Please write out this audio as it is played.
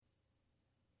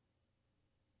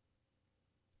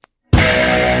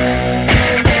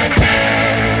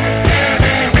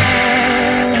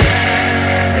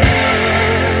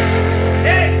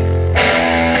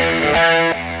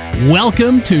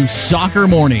Welcome to Soccer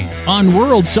Morning on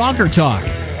World Soccer Talk.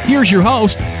 Here's your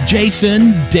host,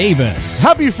 Jason Davis.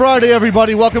 Happy Friday,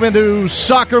 everybody. Welcome into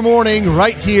Soccer Morning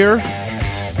right here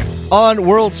on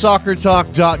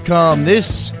WorldSoccerTalk.com.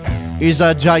 This is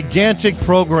a gigantic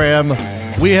program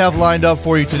we have lined up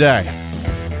for you today.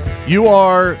 You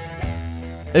are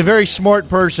a very smart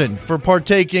person for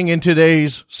partaking in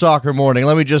today's Soccer Morning.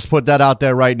 Let me just put that out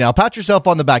there right now. Pat yourself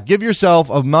on the back. Give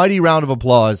yourself a mighty round of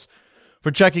applause for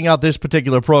checking out this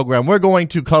particular program. We're going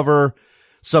to cover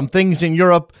some things in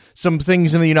Europe, some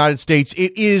things in the United States.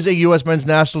 It is a U.S. men's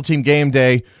national team game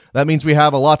day. That means we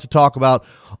have a lot to talk about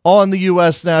on the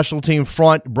U.S. national team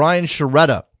front. Brian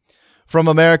Sciaretta from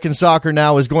American Soccer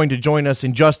Now is going to join us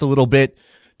in just a little bit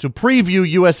to preview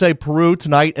USA Peru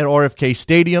tonight at RFK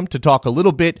Stadium, to talk a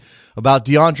little bit about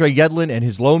DeAndre Yedlin and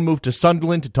his loan move to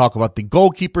Sunderland, to talk about the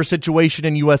goalkeeper situation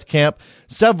in U.S. camp,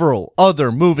 several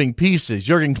other moving pieces.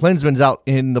 Jurgen Klinsmann's out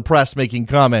in the press making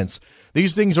comments.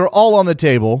 These things are all on the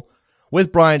table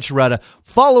with Brian Sciaretta.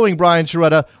 Following Brian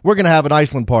Sciaretta, we're going to have an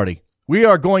Iceland party. We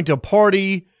are going to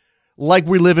party like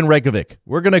we live in Reykjavik.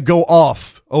 We're going to go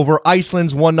off over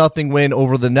Iceland's 1-0 win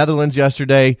over the Netherlands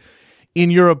yesterday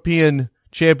in European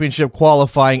Championship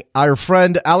qualifying. Our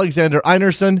friend Alexander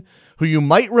Einarsson, who you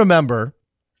might remember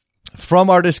from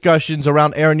our discussions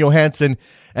around Aaron Johansson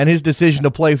and his decision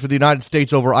to play for the United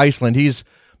States over Iceland. He's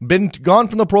been gone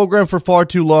from the program for far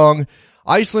too long.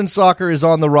 Iceland soccer is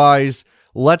on the rise.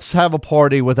 Let's have a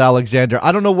party with Alexander.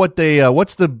 I don't know what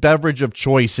what's the beverage of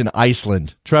choice in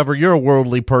Iceland. Trevor, you're a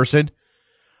worldly person.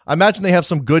 I imagine they have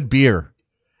some good beer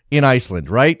in Iceland,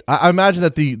 right? I imagine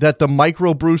that the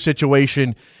microbrew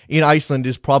situation in Iceland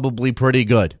is probably pretty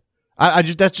good.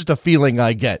 That's just a feeling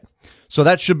I get. So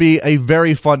that should be a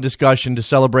very fun discussion to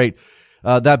celebrate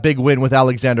that big win with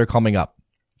Alexander coming up.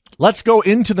 Let's go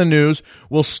into the news.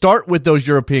 We'll start with those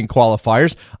European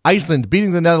qualifiers. Iceland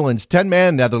beating the Netherlands,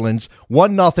 10-man Netherlands,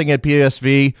 1-0 at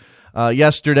PSV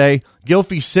yesterday.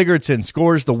 Gylfi Sigurdsson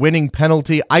scores the winning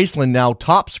penalty. Iceland now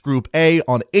tops Group A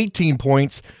on 18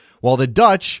 points, while the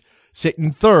Dutch sit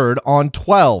in third on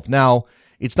 12. Now,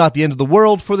 it's not the end of the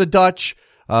world for the Dutch.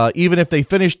 Even if they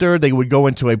finish third, they would go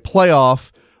into a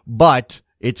playoff, but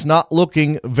it's not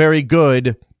looking very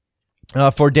good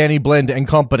for Danny Blind and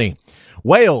company.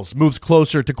 Wales moves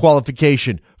closer to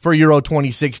qualification for Euro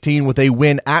 2016 with a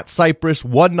win at Cyprus,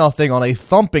 1-0 on a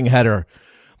thumping header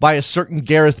by a certain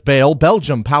Gareth Bale.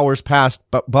 Belgium powers past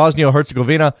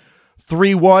Bosnia-Herzegovina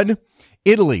 3-1.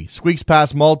 Italy squeaks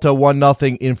past Malta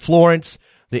 1-0 in Florence.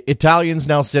 The Italians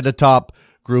now sit atop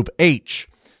Group H.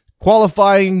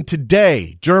 Qualifying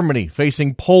today, Germany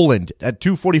facing Poland at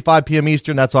 2:45 p.m.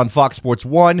 Eastern. That's on Fox Sports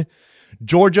 1.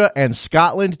 Georgia and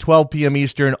Scotland, 12 p.m.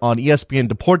 Eastern on ESPN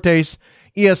Deportes,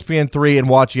 ESPN 3 and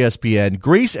Watch ESPN.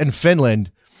 Greece and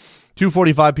Finland,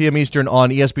 2:45 p.m. Eastern on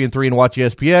ESPN 3 and Watch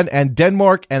ESPN. And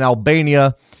Denmark and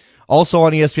Albania, also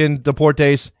on ESPN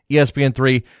Deportes, ESPN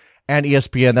 3 and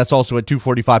ESPN. That's also at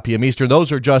 2:45 p.m. Eastern.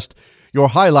 Those are just your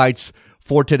highlights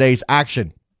for today's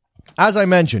action. As I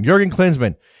mentioned, Jurgen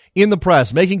Klinsmann in the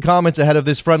press making comments ahead of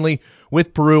this friendly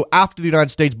with Peru after the United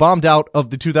States bombed out of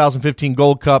the 2015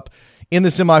 Gold Cup in the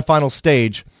semifinal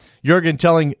stage. Jurgen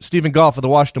telling Stephen Goff of the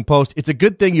Washington Post, it's a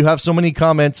good thing you have so many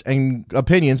comments and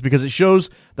opinions because it shows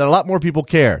that a lot more people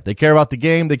care. They care about the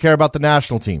game. They care about the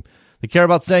national team. They care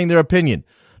about saying their opinion.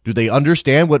 Do they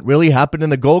understand what really happened in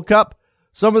the Gold Cup?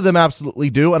 Some of them absolutely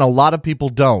do, and a lot of people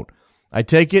don't. I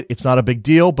take it, it's not a big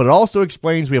deal, but it also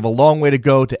explains we have a long way to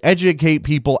go to educate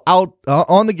people out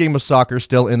on the game of soccer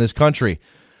still in this country.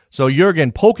 So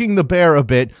Jurgen, poking the bear a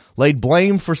bit, laid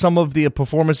blame for some of the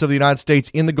performance of the United States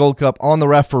in the Gold Cup on the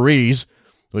referees,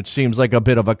 which seems like a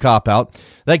bit of a cop-out.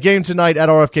 That game tonight at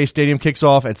RFK Stadium kicks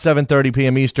off at 7:30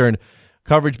 p.m. Eastern.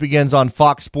 Coverage begins on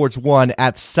Fox Sports 1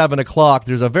 at 7 o'clock.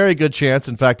 There's a very good chance,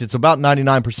 in fact, it's about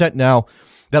 99% now,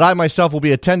 that I myself will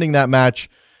be attending that match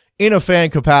in a fan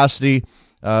capacity.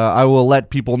 I will let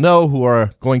people know who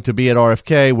are going to be at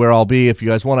RFK where I'll be if you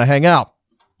guys want to hang out.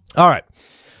 All right.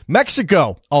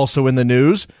 Mexico also in the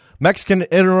news. Mexican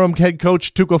interim head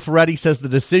coach Tuco Ferretti says the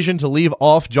decision to leave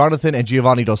off Jonathan and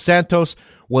Giovanni Dos Santos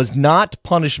was not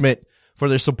punishment for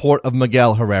their support of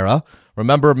Miguel Herrera.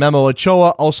 Remember, Memo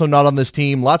Ochoa also not on this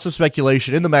team. Lots of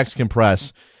speculation in the Mexican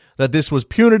press that this was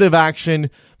punitive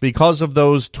action because of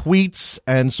those tweets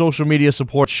and social media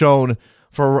support shown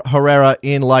for Herrera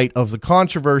in light of the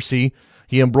controversy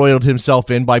he embroiled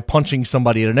himself in by punching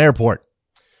somebody at an airport.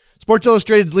 Sports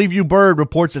Illustrated's Leeview Bird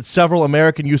reports that several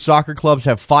American youth soccer clubs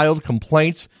have filed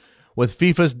complaints with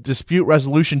FIFA's dispute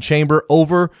resolution chamber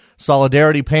over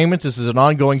solidarity payments. This is an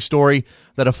ongoing story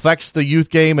that affects the youth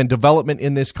game and development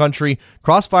in this country.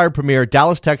 Crossfire Premier,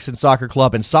 Dallas Texans Soccer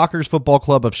Club, and Sockers Football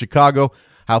Club of Chicago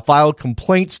have filed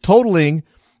complaints totaling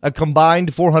a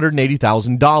combined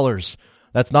 $480,000.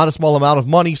 That's not a small amount of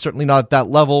money, certainly not at that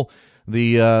level.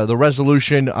 The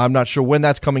resolution, I'm not sure when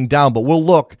that's coming down, but we'll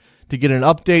look to get an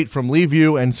update from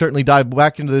Leeview and certainly dive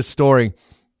back into this story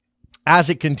as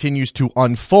it continues to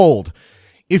unfold.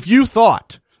 If you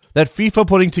thought that FIFA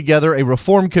putting together a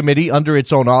reform committee under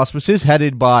its own auspices,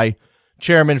 headed by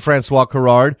Chairman Francois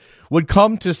Carrard, would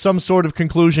come to some sort of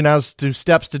conclusion as to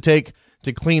steps to take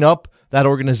to clean up that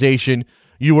organization,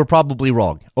 you were probably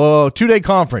wrong. A 2-day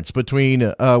conference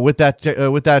between with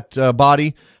that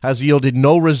body has yielded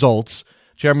no results.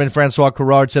 Chairman Francois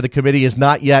Carrard said the committee is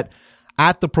not yet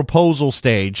at the proposal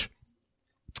stage.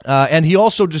 And he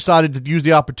also decided to use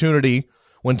the opportunity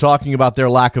when talking about their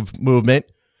lack of movement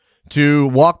to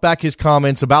walk back his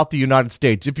comments about the United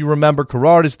States. If you remember,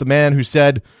 Carrard is the man who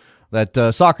said that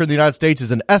soccer in the United States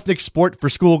is an ethnic sport for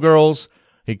schoolgirls.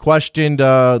 He questioned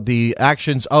the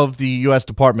actions of the U.S.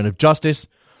 Department of Justice.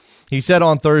 He said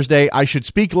on Thursday, "I should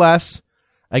speak less,"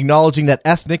 acknowledging that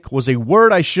ethnic was a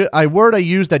word I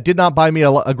used that did not buy me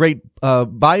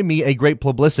a great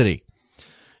publicity.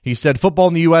 He said football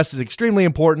in the U.S. is extremely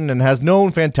important and has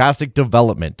known fantastic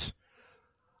development.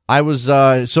 He was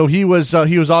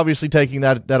obviously taking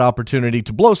that opportunity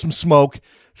to blow some smoke.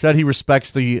 Said he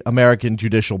respects the American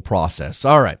judicial process.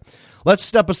 All right, let's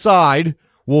step aside.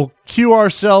 We'll get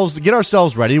ourselves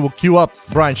ready. We'll cue up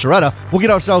Brian Sciaretta. We'll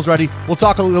get ourselves ready. We'll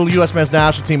talk a little U.S. men's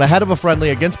national team ahead of a friendly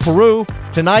against Peru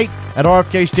tonight at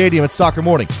RFK Stadium at Soccer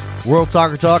Morning.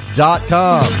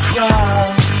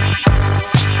 WorldSoccerTalk.com.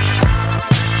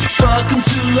 Talking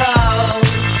too loud,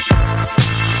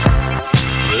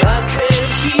 but I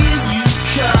can't hear you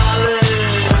calling.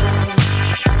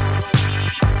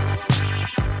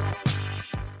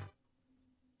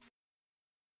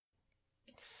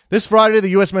 This Friday, the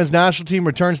U.S. men's national team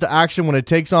returns to action when it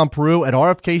takes on Peru at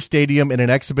RFK Stadium in an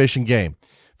exhibition game.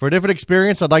 For a different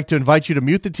experience, I'd like to invite you to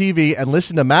mute the TV and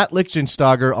listen to Matt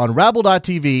Lichtensteiger on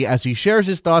Rabble.tv as he shares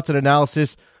his thoughts and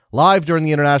analysis live during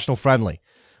the international friendly.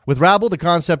 With Rabble, the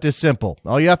concept is simple.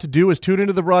 All you have to do is tune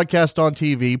into the broadcast on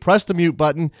TV, press the mute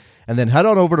button, and then head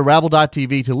on over to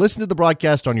Rabble.tv to listen to the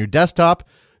broadcast on your desktop,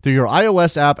 through your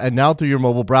iOS app, and now through your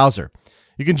mobile browser.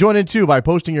 You can join in, too, by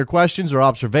posting your questions or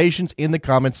observations in the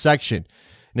comments section.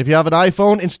 And if you have an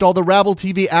iPhone, install the Rabble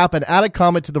TV app and add a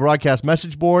comment to the broadcast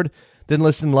message board, then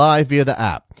listen live via the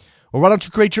app. Or why don't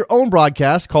you create your own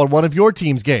broadcast called one of your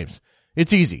team's games?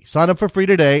 It's easy. Sign up for free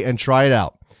today and try it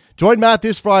out. Join Matt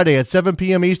this Friday at 7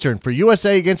 p.m. Eastern for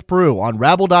USA against Peru on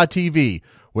Rabble.tv,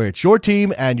 where it's your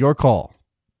team and your call.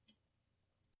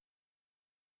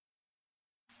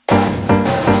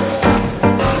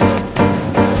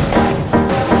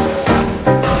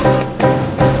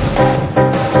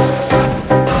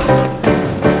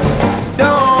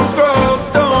 Don't throw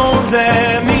stones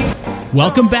at me.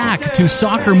 Welcome back to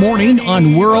Soccer Morning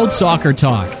on World Soccer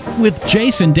Talk with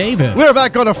Jason Davis. We're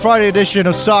back on a Friday edition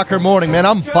of Soccer Morning. Man,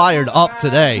 I'm fired up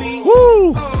today.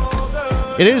 Woo!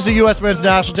 It is the U.S. men's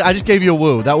national team. I just gave you a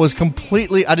woo. That was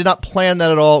completely, I did not plan that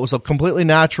at all. It was a completely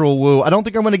natural woo. I don't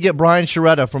think I'm going to get Brian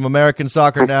Sciaretta from American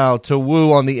Soccer Now to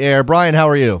woo on the air. Brian, how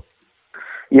are you?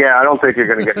 Yeah, I don't think you're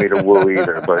going to get me to woo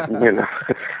either, but, you know,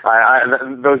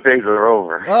 those days are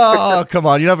over. Oh, come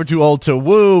on. You're never too old to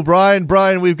woo.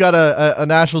 Brian, we've got a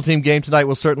national team game tonight.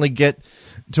 We'll certainly get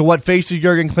to what faces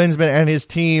Jurgen Klinsmann and his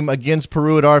team against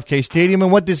Peru at RFK Stadium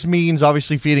and what this means,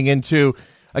 obviously feeding into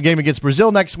a game against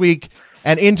Brazil next week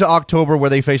and into October where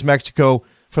they face Mexico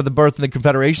for the berth in the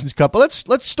Confederations Cup. But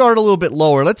let's start a little bit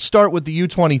lower. Let's start with the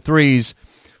U23s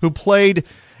who played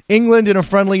England in a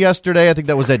friendly yesterday. I think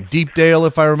that was at Deepdale,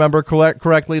 if I remember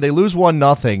correctly. They lose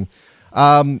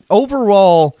 1-0.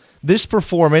 Overall, this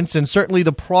performance and certainly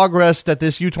the progress that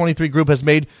this U23 group has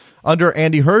made under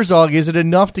Andy Herzog, is it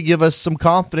enough to give us some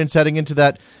confidence heading into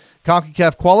that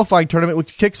CONCACAF qualifying tournament,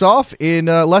 which kicks off in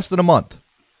less than a month?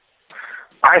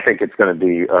 I think it's going to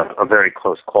be a very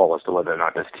close call as to whether or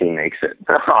not this team makes it.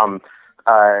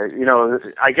 You know,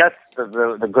 I guess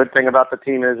the good thing about the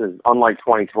team is unlike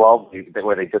 2012,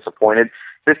 where they disappointed,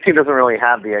 this team doesn't really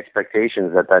have the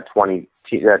expectations that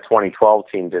 2012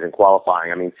 team did in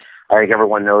qualifying. I mean, I think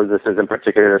everyone knows this isn't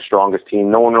particularly their strongest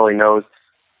team. No one really knows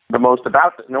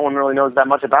that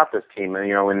much about this team,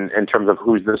 you know, in terms of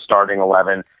who's the starting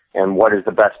 11 and what is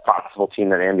the best possible team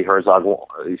that Andy Herzog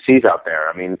sees out there.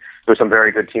 I mean, there's some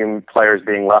very good team players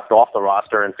being left off the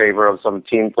roster in favor of some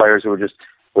team players who are just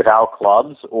without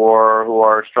clubs or who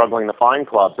are struggling to find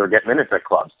clubs or get minutes at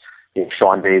clubs.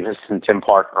 Sean Davis and Tim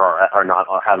Parker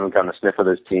haven't gotten a sniff of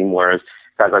this team, whereas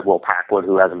guys like Will Packwood,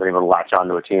 who hasn't been able to latch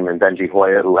onto a team, and Benji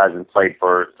Hoya, who hasn't played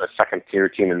for a second-tier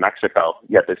team in Mexico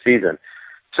yet this season.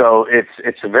 So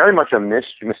it's very much a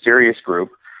mysterious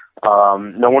group.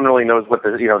 No one really knows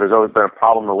there's always been a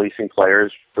problem releasing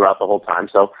players throughout the whole time.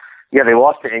 So, yeah, they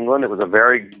lost to England. It was a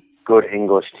very good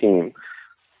English team.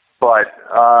 But,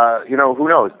 who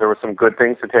knows? There were some good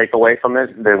things to take away from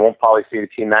it. They won't probably see a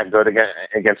team that good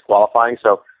against qualifying.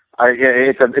 So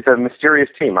it's a mysterious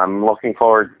team. I'm looking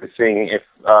forward to seeing if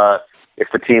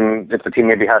the team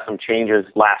maybe has some changes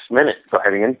last minute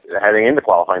heading into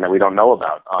qualifying that we don't know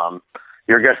about.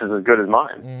 Your guess is as good as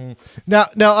mine. Now,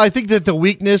 I think that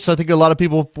I think a lot of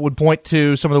people would point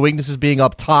to some of the weaknesses being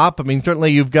up top. I mean,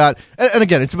 certainly you've got, and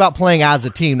again, it's about playing as a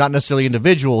team, not necessarily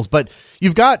individuals. But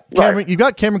you've got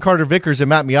Cameron Carter-Vickers and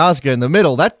Matt Miazga in the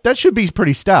middle. That should be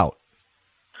pretty stout.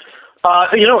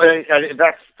 That's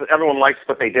everyone likes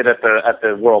what they did at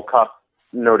the World Cup,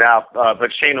 no doubt.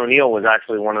 But Shane O'Neill was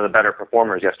actually one of the better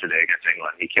performers yesterday against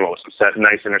England. He came up with some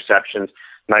nice interceptions,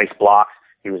 nice blocks.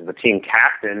 He was the team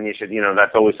captain.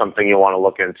 That's always something you want to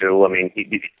look into. I mean,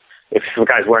 if the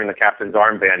guy's wearing the captain's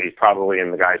armband, he's probably in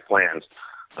the guy's plans.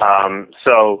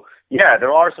 So yeah,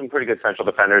 there are some pretty good central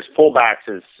defenders. Fullbacks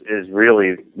is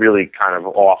really, really kind of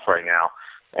off right now.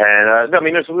 And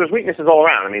there's weaknesses all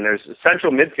around. I mean, there's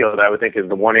central midfield. I would think is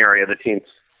the one area of the team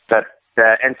that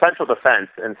and central defense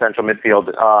and central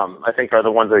midfield. I think are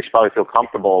the ones that they should probably feel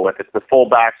comfortable with. It's the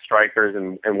fullbacks, strikers,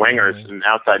 and wingers and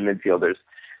outside midfielders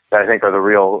that I think are the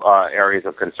real areas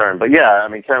of concern. But yeah, I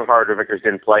mean, Cameron Carter-Vickers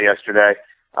didn't play yesterday.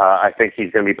 I think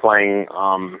he's going to be playing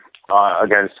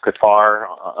against Qatar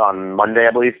on Monday,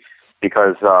 I believe,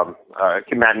 because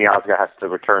Matt Miazga has to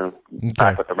return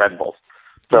back with the Red Bulls.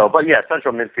 So, but yeah,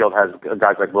 central midfield has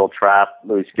guys like Will Trapp,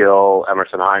 Louis Gill,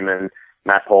 Emerson Hyman,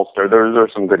 Matt Polster. There are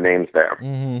some good names there.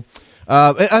 Mm-hmm.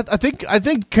 I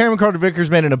think Cameron Carter-Vickers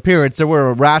made an appearance. There were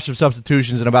a rash of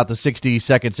substitutions in about the 62nd,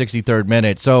 63rd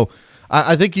minute. So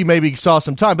I think he maybe saw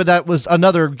some time, but that was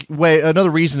another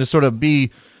reason to sort of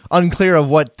be unclear of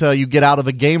what you get out of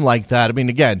a game like that. I mean,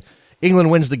 again,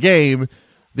 England wins the game.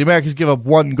 The Americans give up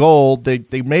one goal. They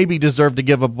maybe deserve to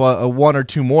give up a one or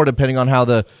two more, depending on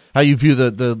how you view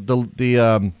the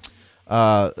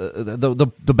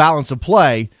balance of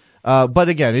play. But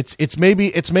again, it's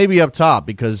maybe up top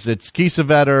because it's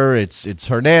Kiesewetter, it's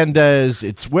Hernandez,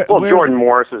 Jordan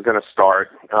Morris is going to start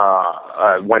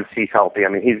once he's healthy. I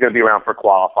mean, he's going to be around for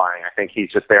qualifying. I think he's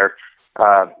just there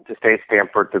to stay at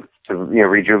Stanford to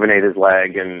rejuvenate his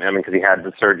leg, and because he had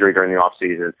the surgery during the off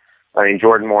season. I mean,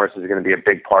 Jordan Morris is going to be a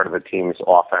big part of the team's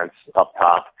offense up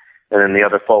top, and then the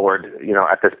other forward.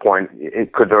 At this point,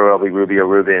 it could very well be Rubio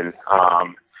Rubin.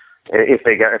 If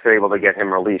they're able to get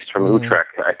him released from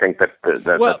Utrecht, I think that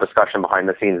the discussion behind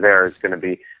the scenes there is going to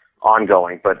be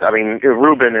ongoing. But I mean,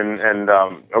 Rubin and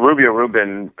Rubio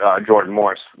Rubin, Jordan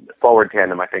Morris forward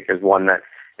tandem, I think, is one that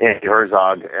Andy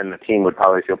Herzog and the team would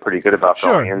probably feel pretty good about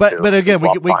going into. But again,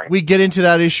 we get into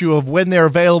that issue of when they're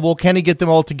available. Can he get them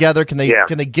all together? Can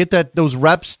they get those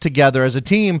reps together as a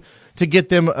team to get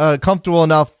them comfortable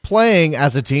enough playing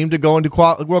as a team to go into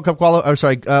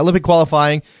Olympic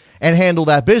qualifying and handle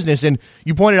that business? And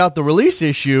you pointed out the release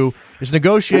issue. There's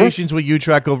negotiations with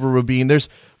Utrecht over Rubin. There's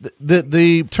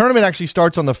the tournament actually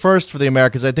starts on the 1st for the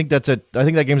Americans. I think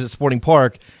that game's at Sporting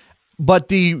Park. But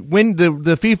the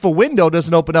FIFA window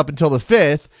doesn't open up until the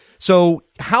 5th. So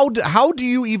how do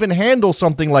you even handle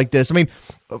something like this? I mean,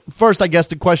 first, I guess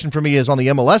the question for me is on the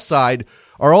MLS side: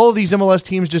 are all of these MLS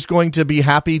teams just going to be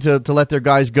happy to let their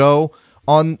guys go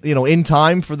on in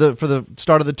time for the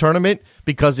start of the tournament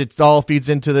because it all feeds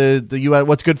into the U.S.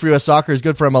 What's good for U.S. soccer is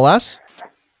good for MLS?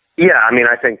 Yeah, I mean,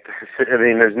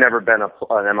 there's never been an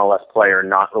MLS player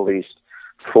not released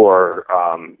for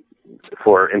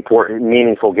important,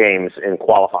 meaningful games in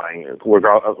qualifying. We're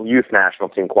a youth national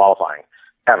team qualifying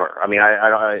ever. I mean,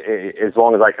 I as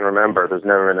long as I can remember, there's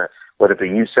never been whether it's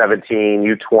a U17,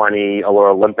 U20, or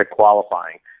Olympic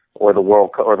qualifying, or the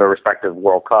respective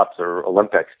World Cups or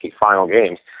Olympics final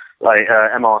games. Like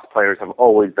MLS players have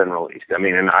always been released. I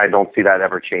mean, and I don't see that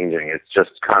ever changing. It's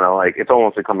just kind of like it's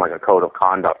almost become like a code of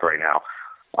conduct right now.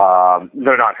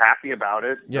 They're not happy about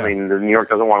it. Yeah. I mean, New York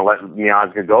doesn't want to let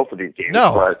Miazga go for these games.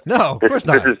 No, of course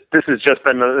not. This has just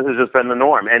been the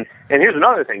norm. And here's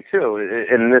another thing too.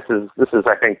 And this is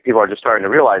I think people are just starting to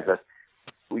realize this.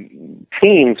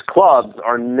 Clubs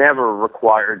are never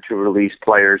required to release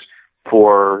players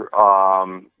for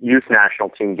youth national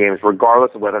team games,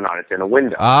 regardless of whether or not it's in a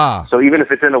window. So even if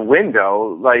it's in a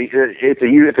window, like if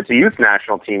it's a youth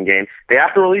national team game, they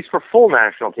have to release for full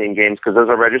national team games because those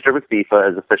are registered with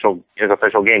FIFA as official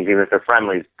games, even if they're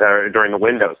friendlies during the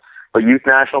windows. But youth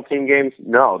national team games,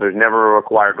 no, there's never a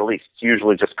required release. It's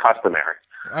usually just customary.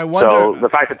 I wonder. So the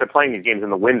fact that they're playing these games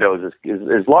in the windows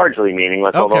is largely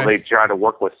meaningless, although they try to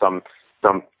work with some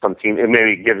team. It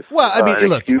maybe gives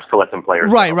an excuse to let them play.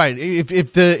 Right.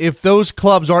 If those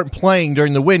clubs aren't playing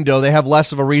during the window, they have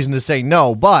less of a reason to say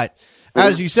no. But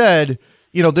as you said,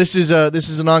 this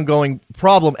is an ongoing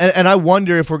problem, and I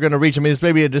wonder if we're going to reach. I mean, it's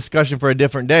maybe a discussion for a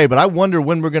different day, but I wonder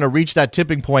when we're going to reach that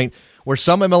tipping point where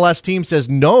some MLS team says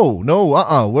no,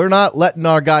 we're not letting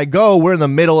our guy go. We're in the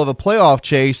middle of a playoff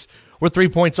chase. We're 3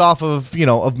 points off of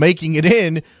making it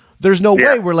in. There's no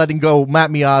way we're letting go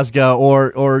Matt Miazga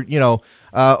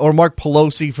or Mark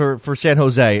Pelosi for San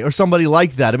Jose or somebody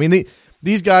like that. I mean,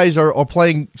 these guys are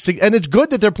playing, and it's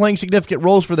good that they're playing significant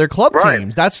roles for their club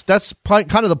teams. That's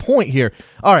kind of the point here.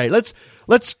 All right, let's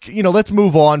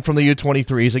move on from the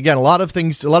U23s. Again, a lot of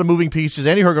moving pieces.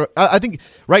 I think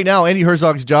right now Andy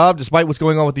Herzog's job, despite what's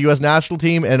going on with the U.S. national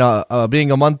team and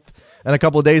being a month and a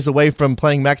couple of days away from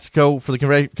playing Mexico for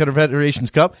the Confederations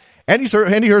Cup, Andy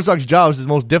Herzog's job is the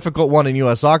most difficult one in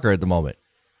U.S. soccer at the moment.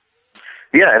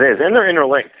 Yeah, it is, and they're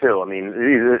interlinked too. I mean,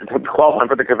 qualifying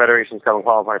for the Confederations Cup and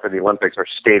qualifying for the Olympics are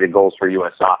stated goals for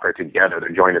U.S. soccer together. They're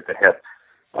joined at the hip,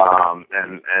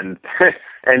 and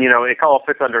it all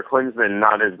fits under Klinsmann,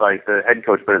 not as like the head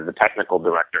coach, but as the technical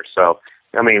director. So,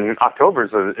 I mean, October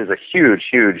is a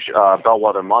huge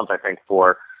bellwether month, I think,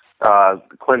 for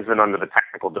Klinsmann under the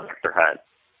technical director head.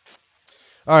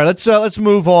 All right, let's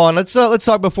move on. Let's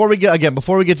talk before we get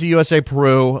to USA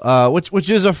Peru, which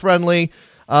is a friendly.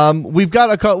 We've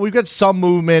got some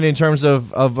movement in terms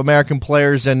of American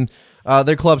players and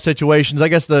their club situations. I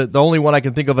guess the only one I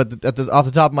can think of off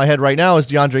the top of my head right now is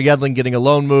DeAndre Yedlin getting a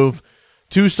loan move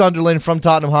to Sunderland from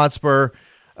Tottenham Hotspur.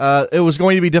 It was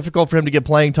going to be difficult for him to get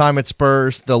playing time at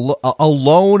Spurs. A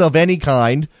loan of any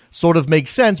kind sort of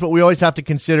makes sense, but we always have to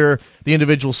consider the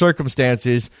individual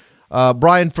circumstances.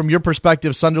 Brian, from your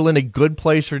perspective, Sunderland a good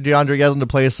place for DeAndre Yedlin to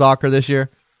play his soccer this year?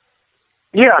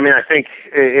 Yeah, I mean, I think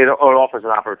it offers an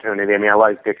opportunity. I mean, I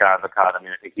like Dick Advocaat. I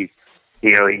mean, I think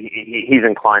he's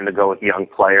inclined to go with young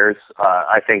players.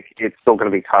 I think it's still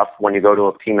going to be tough when you go to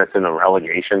a team that's in a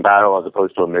relegation battle as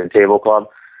opposed to a mid-table club,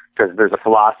 because there's a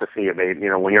philosophy of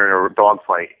when you're in a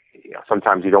dogfight,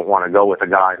 sometimes you don't want to go with a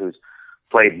guy who's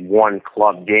played one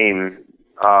club game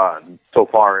so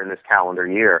far in this calendar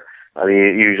year. I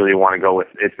mean, usually you want to go with,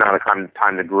 it's not a time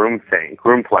to groom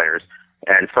players,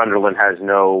 and Sunderland has they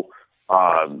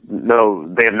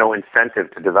have no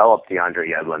incentive to develop DeAndre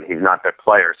Yedlin. He's not their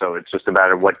player, so it's just a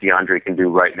matter of what DeAndre can do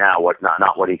right now,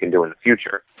 not what he can do in the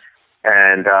future.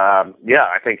 And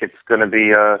I think it's going to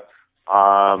be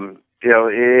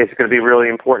it's going to be really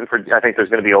important I think there's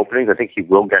going to be openings. I think he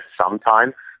will get some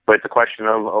time, but it's a question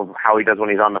of how he does when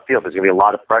he's on the field. There's going to be a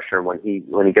lot of pressure when he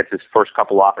gets his first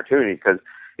couple of opportunities, because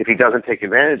if he doesn't take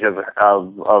advantage of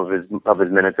his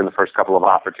minutes in the first couple of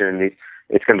opportunities,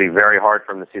 it's going to be very hard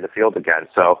for him to see the field again.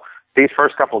 So these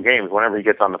first couple of games, whenever he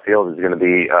gets on the field, is going to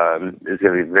be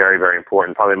very, very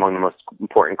important. Probably among the most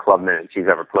important club minutes he's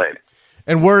ever played.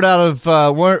 And word out of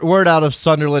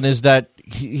Sunderland is that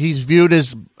he's viewed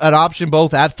as an option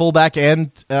both at fullback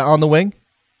and on the wing.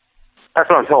 That's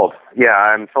what I'm told. Yeah,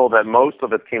 I'm told that most of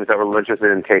the teams that were interested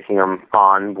in taking him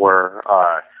on were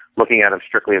looking at him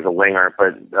strictly as a winger,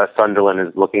 but Sunderland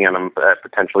is looking at him at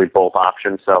potentially both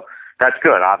options. So that's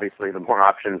good. Obviously, the more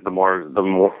options, the more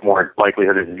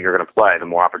likelihood is you're going to play, the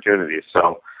more opportunities.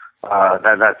 So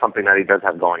that's something that he does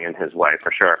have going in his way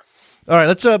for sure. All right,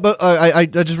 let's. I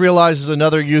just realized there's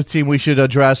another youth team we should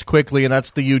address quickly, and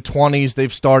that's the U20s.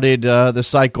 They've started the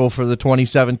cycle for the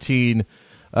 2017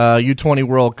 U20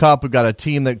 World Cup. We've got a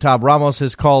team that Tab Ramos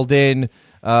has called in.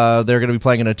 They're going to be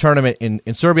playing in a tournament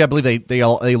in Serbia. I believe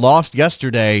they lost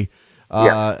yesterday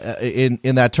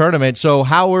in that tournament. So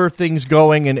how are things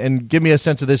going? And give me a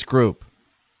sense of this group.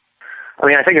 I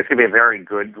mean, I think it's going to be a very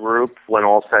good group when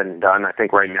all's said and done. I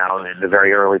think right now, in the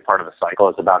very early part of the cycle,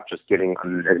 it's about just getting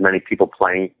as many people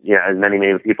playing, as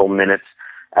many people minutes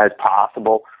as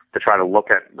possible to try to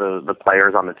look at the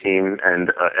players on the team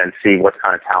and see what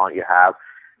kind of talent you have.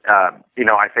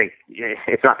 I think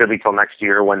it's not going to be till next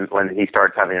year when he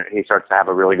starts to have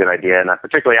a really good idea, and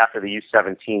particularly after the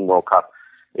U17 World Cup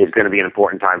is going to be an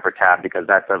important time for Tab, because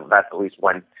that's at least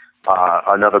when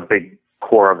another big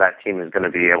core of that team is going to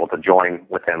be able to join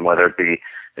with him, whether it be,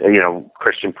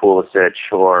 Christian Pulisic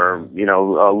or,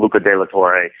 Luca De La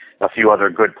Torre, a few other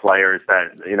good players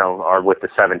that, are with the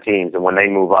 17s. And when they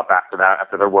move up after that,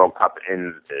 after their World Cup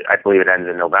I believe it ends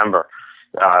in November,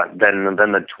 then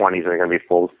the 20s are going to be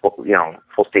full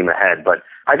steam ahead. But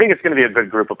I think it's going to be a good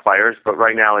group of players, but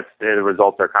right now the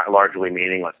results are kind of largely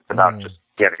meaningless. It's about just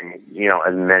getting,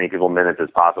 as many people minutes as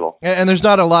possible. And there's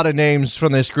not a lot of names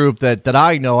from this group that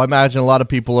I know. I imagine a lot of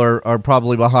people are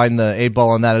probably behind the 8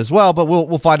 ball on that as well, but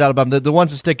we'll find out about them. The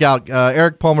ones that stick out,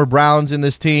 Eric Palmer-Brown's in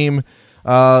this team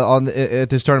at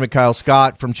this tournament, Kyle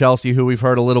Scott from Chelsea, who we've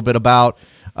heard a little bit about.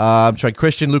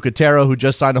 Christian Lucatero, who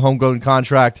just signed a homegrown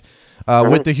contract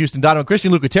with the Houston Dynamo.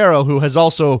 Christian Lucatero, who has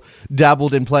also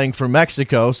dabbled in playing for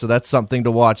Mexico, so that's something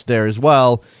to watch there as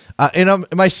well. And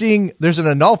am I seeing there's an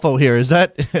Anolfo here? Is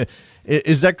that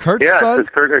Kurt's son? It's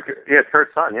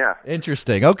Kurt's son. Yeah.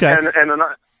 Interesting. Okay.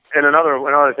 And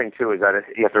another thing too is that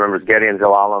you have to remember Gideon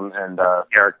Zelalem and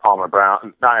Kramer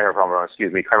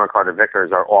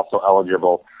Carter-Vickers are also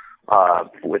eligible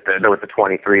with the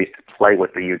 23s to play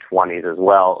with the U20s as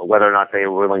well. Whether or not they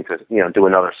were willing to do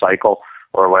another cycle,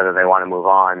 or whether they want to move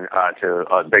on to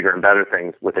bigger and better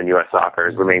things within U.S.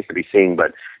 soccer remains to be seen.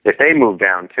 But if they move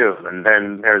down too,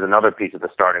 then there's another piece of the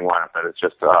starting lineup that is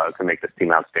just to make this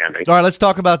team outstanding. All right, let's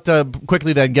talk about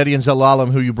quickly then Gideon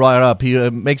Zelalem, who you brought up. He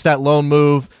makes that loan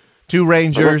move to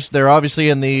Rangers. They're obviously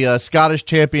in the Scottish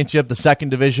Championship, the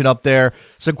second division up there.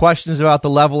 Some questions about the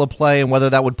level of play and whether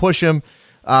that would push him.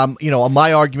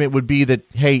 My argument would be that,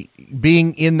 hey,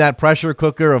 being in that pressure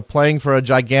cooker of playing for a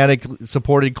gigantic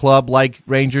supported club like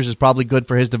Rangers is probably good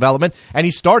for his development, and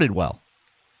he started well.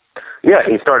 Yeah,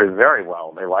 he started very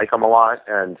well. They like him a lot,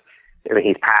 and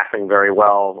he's passing very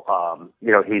well.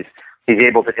 He's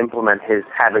able to implement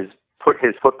put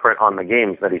his footprint on the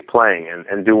games that he's playing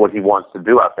and do what he wants to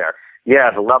do out there.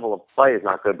 Yeah, the level of play is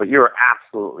not good, but you're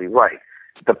absolutely right.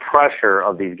 The pressure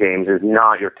of these games is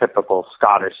not your typical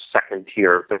Scottish second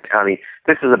tier. I mean,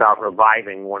 this is about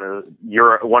reviving one of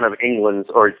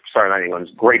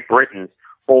Great Britain's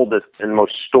oldest and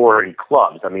most storied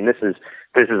clubs. I mean, they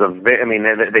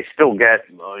still get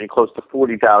close to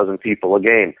 40,000 people a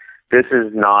game. This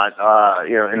is not,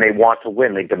 and they want to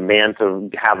win. They demand to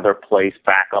have their place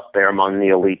back up there among the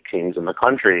elite teams in the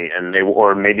country,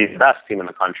 or maybe the best team in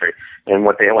the country. And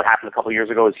what happened a couple of years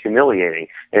ago is humiliating.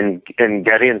 And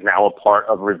Gideon's now a part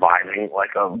of reviving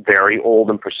like a very old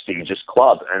and prestigious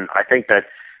club. And I think that's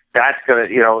going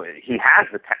to, he has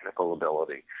the technical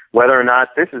ability. Whether or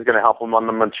not this is going to help him on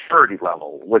the maturity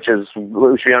level, which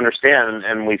we understand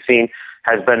and we've seen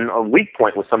has been a weak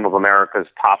point with some of America's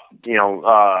top,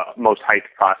 most hyped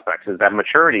prospects, is that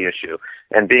maturity issue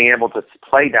and being able to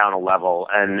play down a level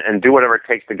and do whatever it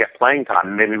takes to get playing time,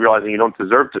 and maybe realizing you don't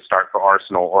deserve to start for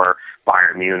Arsenal or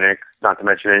Bayern Munich, not to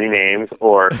mention any names,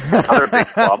 or other big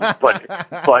clubs,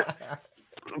 but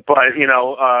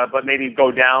maybe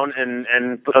go down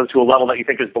and to a level that you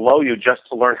think is below you just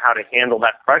to learn how to handle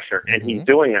that pressure. And he's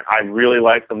doing it. I really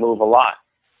like the move a lot.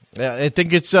 Yeah, I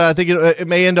think it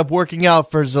may end up working out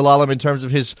for Zelalem in terms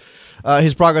of his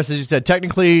progress. As you said,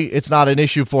 technically it's not an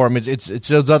issue for him. It's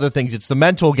those other things. It's the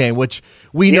mental game, which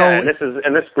we know. And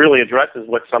this really addresses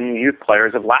what some youth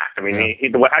players have lacked. I mean,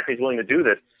 the fact he's willing to do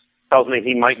this tells me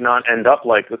he might not end up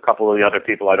like a couple of the other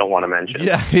people I don't want to mention.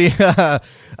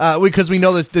 Because we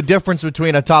know that the difference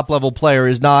between a top-level player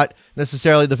is not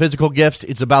necessarily the physical gifts.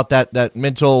 It's about that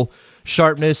mental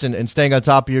sharpness and staying on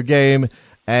top of your game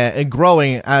and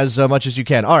growing as much as you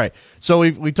can. All right, so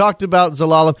we talked about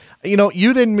Zelalem.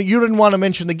 You didn't want to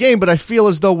mention the game, but I feel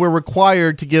as though we're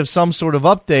required to give some sort of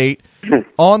update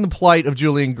on the plight of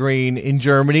Julian Green in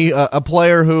Germany, a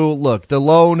player who, look, the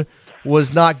loan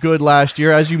was not good last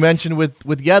year, as you mentioned with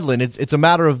Yedlin. It's a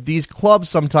matter of these clubs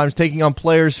sometimes taking on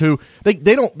players who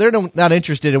they're not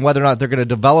interested in whether or not they're going to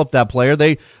develop that player.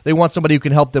 They want somebody who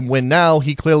can help them win now.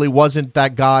 He clearly wasn't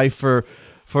that guy for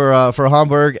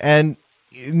Hamburg, and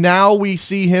now we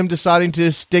see him deciding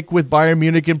to stick with Bayern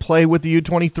Munich and play with the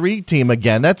U23 team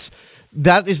again.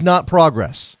 That is not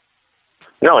progress.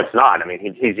 No, it's not. I mean,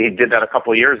 he did that a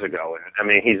couple of years ago. I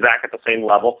mean, he's back at the same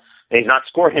level. And he's not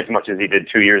scoring as much as he did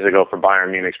 2 years ago for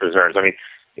Bayern Munich's reserves. I mean,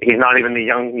 he's not even the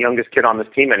youngest kid on this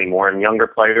team anymore, and younger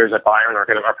players at Bayern are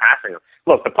passing him.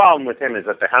 Look, the problem with him is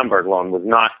that the Hamburg loan was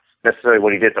not necessarily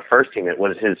what he did the first team. It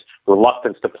was his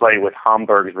reluctance to play with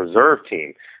Hamburg's reserve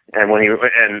team. And when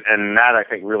and that I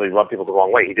think really rubbed people the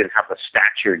wrong way. He didn't have the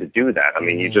stature to do that. I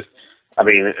mean, I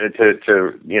mean,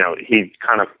 he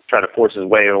kind of tried to force his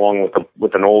way along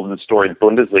with an old and storied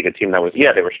Bundesliga team that was,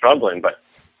 they were struggling, but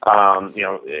he's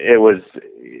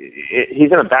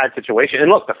in a bad situation.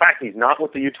 And look, the fact he's not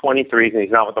with the U23s and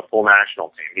he's not with the full national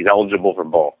team, he's eligible for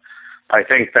both. I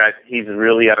think that he's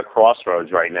really at a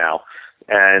crossroads right now,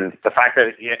 and the fact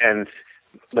that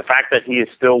he is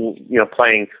still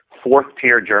playing fourth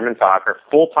tier German soccer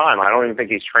full time. I don't even think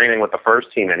he's training with the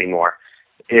first team anymore.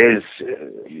 Is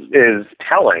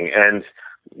telling, and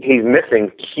he's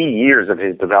missing key years of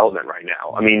his development right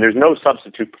now. I mean, there's no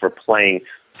substitute for playing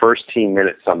first team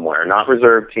minutes somewhere, not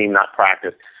reserve team, not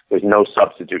practice. There's no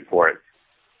substitute for it.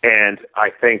 And I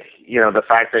think, the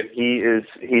fact that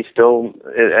he's still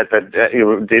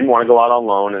didn't want to go out on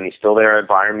loan and he's still there at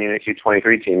Bayern Munich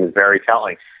U23 team is very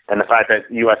telling. And the fact that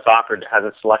U.S. Soccer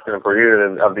hasn't selected a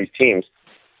Peru of these teams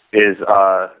is,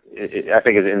 I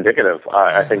think, is indicative.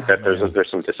 I think that there's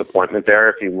some disappointment there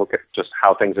if you look at just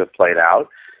how things have played out.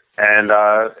 And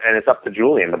it's up to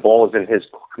Julian. The ball is in his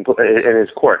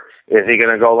court. Is he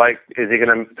going to is he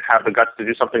going to have the guts to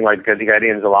do something like Gedi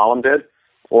and Zalalem did?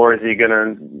 Or is he going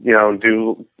to,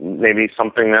 do maybe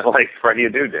something that like Freddie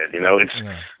Adu did?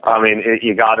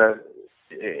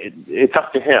 It's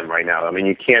up to him right now. I mean,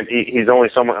 you can't. He's only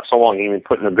so long he can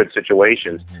put in a good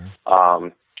situations.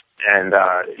 Jurgen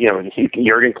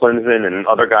Klinsmann and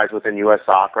other guys within U.S.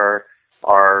 Soccer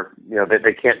are,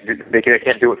 they can't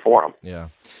do it for him. Yeah.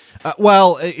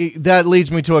 That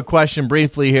leads me to a question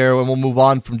briefly here, and we'll move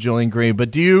on from Julian Green.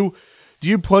 But do you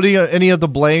put any of the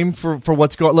blame for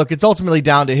what's going? Look, it's ultimately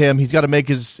down to him. He's got to make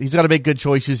good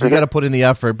choices. He's got to put in the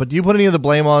effort. But do you put any of the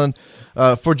blame on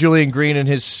for Julian Green and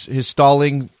his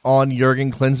stalling on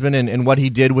Jurgen Klinsmann and what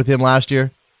he did with him last year?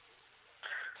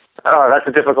 That's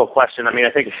a difficult question. I mean,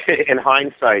 I think in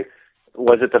hindsight,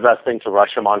 was it the best thing to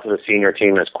rush him onto the senior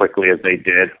team as quickly as they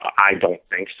did? I don't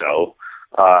think so.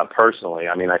 Personally,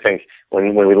 I mean, I think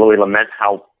when we lament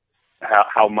how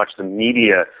much us in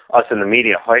the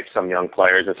media hype some young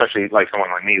players, especially like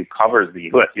someone like me who covers the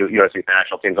U.S. youth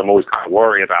national teams, I'm always kind of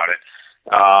worried about it.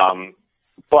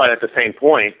 But at the same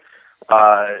point,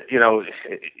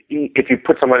 if you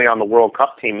put somebody on the World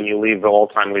Cup team and you leave the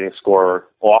all-time leading scorer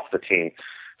off the team,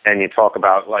 and you talk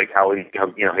about like how he's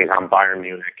on Bayern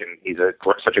Munich and he's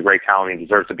such a great talent, he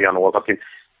deserves to be on the World Cup team.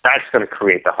 That's going to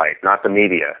create the hype, not the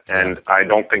media. And I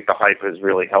don't think the hype has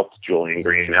really helped Julian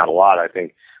Green out a lot. I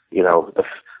think,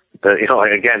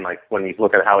 like when you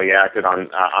look at how he acted on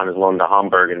his loan to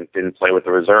Hamburg and didn't play with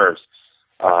the reserves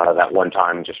that one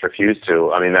time and just refused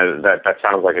to. I mean, that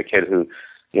sounds like a kid who,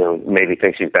 maybe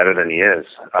thinks he's better than he is.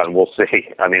 We'll see.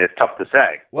 I mean, it's tough to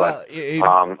say. Well,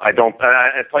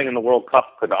 playing in the World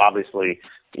Cup could obviously,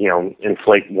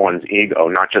 inflate one's ego,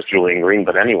 not just Julian Green,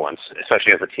 but anyone's,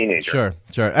 especially as a teenager.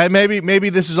 Sure. And maybe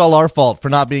this is all our fault for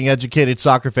not being educated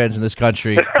soccer fans in this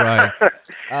country, Brian.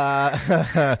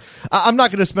 I'm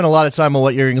not going to spend a lot of time on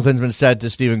what Jurgen Klinsmann said to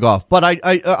Stephen Goff, but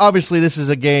I obviously this is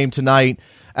a game tonight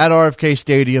at RFK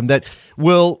Stadium that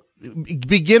will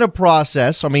begin a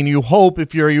process. I mean, you hope,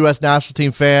 if you're a U.S. national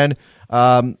team fan,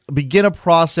 begin a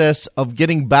process of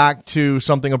getting back to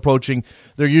something approaching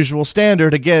their usual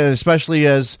standard, again, especially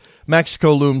as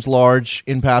Mexico looms large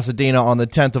in Pasadena on the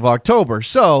 10th of October.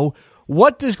 So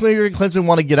what does Jurgen Klinsmann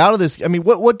want to get out of this? I mean,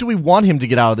 what do we want him to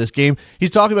get out of this game?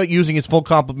 He's talking about using his full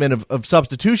complement of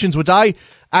substitutions, which I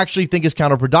actually think is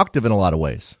counterproductive in a lot of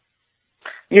ways.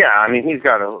 Yeah, I mean, he's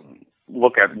got to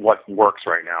look at what works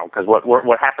right now, because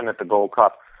what happened at the Gold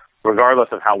Cup, regardless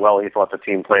of how well he thought the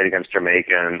team played against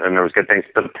Jamaica, and there was good things,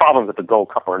 but the problems at the Gold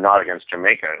Cup were not against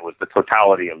Jamaica. It was the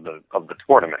totality of the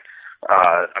tournament.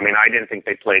 I mean, I didn't think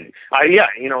they played.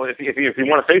 If you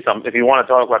want to say something, if you want to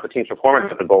talk about the team's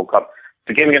performance at the Gold Cup,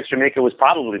 the game against Jamaica was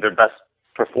probably their best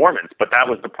performance, but that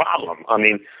was the problem. I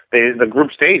mean, the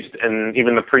group stage and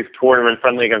even the pre-tournament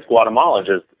friendly against Guatemala,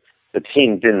 the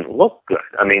team didn't look good.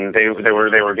 I mean, they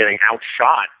were getting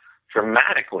outshot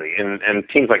dramatically, and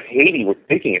teams like Haiti were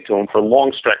taking it to them for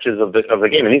long stretches of the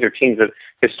game. And these are teams that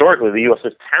historically the U.S.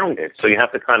 has pounded. So you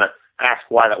have to kind of ask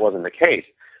why that wasn't the case.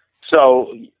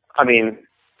 So, I mean,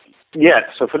 yeah.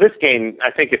 So for this game,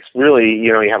 I think it's really,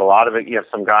 you have a lot of it. You have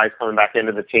some guys coming back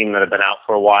into the team that have been out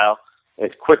for a while.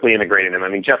 It's quickly integrating them. I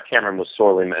mean, Jeff Cameron was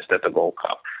sorely missed at the Gold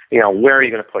Cup. Where are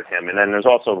you going to put him? And then there's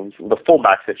also the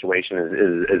fullback situation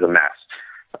is a mess.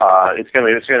 It's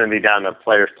going to be down to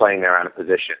players playing their out of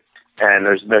position. And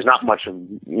there's not much of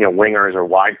wingers or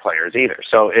wide players either.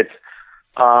 So it's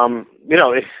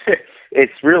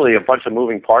it's really a bunch of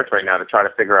moving parts right now to try to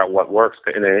figure out what works.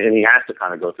 And he has to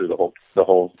kind of go through the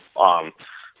whole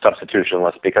substitution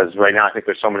list, because right now I think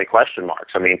there's so many question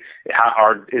marks. I mean,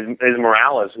 is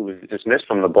Morales, who was dismissed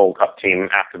from the Gold Cup team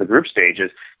after the group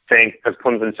stages, saying, because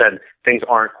Clemson said things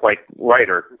aren't quite right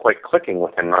or quite clicking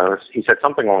with him. He said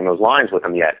something along those lines with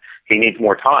him yet. He needs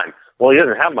more time. Well, he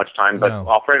doesn't have much time, but no.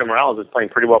 Alfredo Morales is playing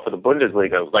pretty well for the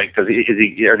Bundesliga. Like, are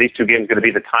these two games going to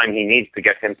be the time he needs to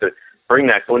get him to bring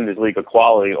that Bundesliga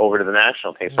quality over to the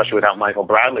national team, especially without Michael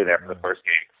Bradley there for the first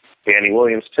game? Danny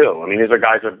Williams, too. I mean, these are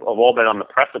guys who have all been on the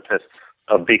precipice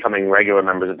of becoming regular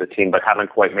members of the team, but haven't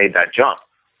quite made that jump.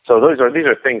 So these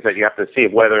are things that you have to see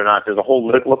whether or not there's a whole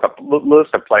list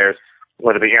of players,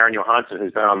 whether it be Aaron Johansson,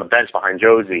 who's been on the bench behind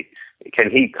Josie. Can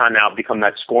he kind of now become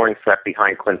that scoring threat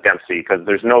behind Clint Dempsey? Because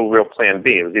there's no real plan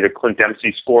B. It was either Clint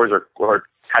Dempsey scores or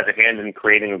has a hand in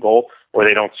creating a goal, or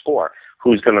they don't score.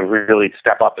 Who's going to really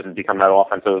step up and become that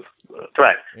offensive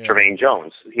threat? Yeah. Tremaine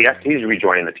Jones. He's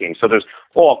rejoining the team. So there's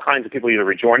all kinds of people either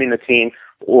rejoining the team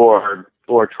or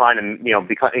trying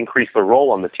to increase the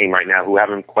role on the team right now who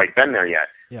haven't quite been there yet.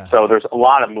 Yeah. So there's a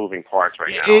lot of moving parts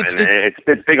right now,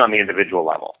 it's big on the individual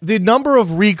level. The number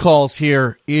of recalls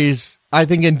here is, I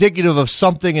think, indicative of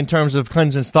something in terms of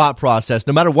Clemson's thought process.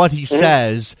 No matter what he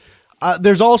says,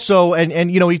 there's also,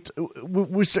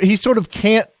 he sort of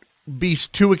can't be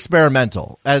too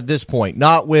experimental at this point,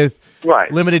 not with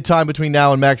limited time between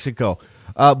now and Mexico.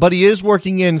 But he is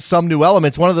working in some new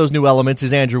elements. One of those new elements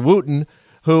is Andrew Wooten,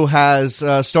 who has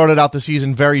started out the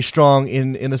season very strong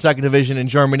in the second division in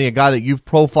Germany, a guy that you've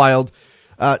profiled.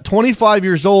 25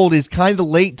 years old is kind of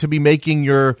late to be making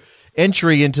your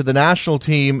entry into the national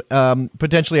team,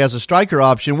 potentially as a striker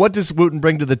option. What does Wooten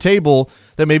bring to the table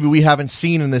that maybe we haven't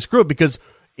seen in this group? Because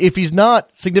if he's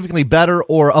not significantly better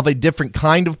or of a different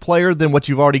kind of player than what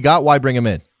you've already got, why bring him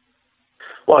in?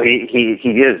 Well, he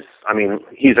is. I mean,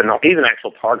 he's an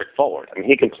actual target forward. I mean,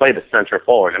 he can play the center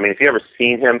forward. I mean, if you ever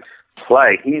seen him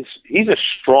play, he's a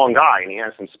strong guy and he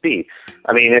has some speed.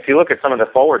 I mean, if you look at some of the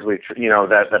forwards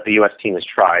that the U.S. team has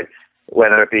tried,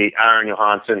 whether it be Aaron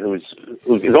Johansson,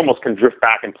 who's almost can drift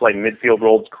back and play midfield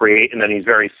roles, create, and then he's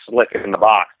very slick in the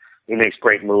box. He makes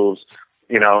great moves.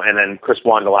 And then Chris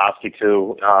Wondolowski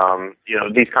too,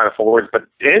 these kind of forwards. But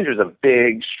Andrew's a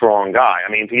big, strong guy.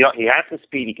 I mean, he has some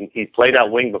speed. He's played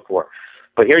out wing before.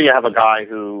 But here you have a guy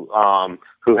who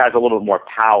has a little bit more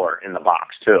power in the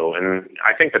box too. And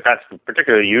I think that's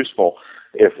particularly useful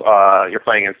if you're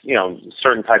playing against,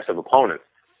 certain types of opponents.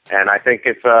 And I think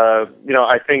is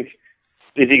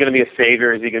he going to be a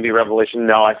savior? Is he going to be a revelation?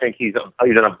 No, I think he's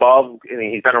an above. I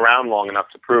mean, he's been around long enough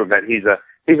to prove that he's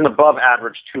an above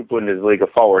average 2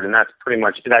 Bundesliga forward, and that's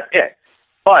it.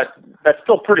 But that's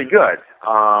still pretty good.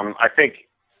 I think,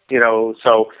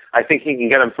 so I think he can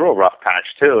get him through a rough patch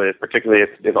too, particularly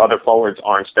if other forwards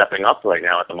aren't stepping up right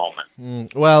now at the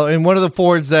moment. Well, and one of the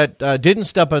forwards that didn't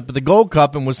step up at the Gold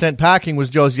Cup and was sent packing was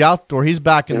Josie Altidore. He's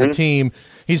back in the team.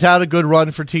 He's had a good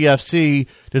run for TFC.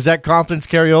 Does that confidence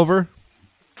carry over?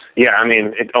 Yeah, I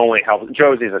mean, it only helps.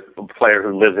 Josie's a player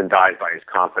who lives and dies by his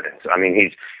confidence. I mean,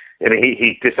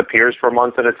 he disappears for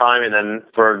months at a time, and then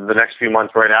for the next few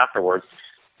months right afterwards,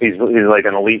 he's like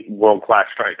an elite world-class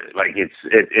striker. Like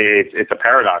it's a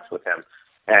paradox with him,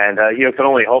 and you can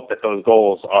only hope that those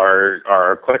goals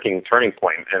are a clicking turning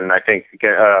point. And I think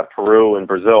Peru and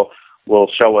Brazil will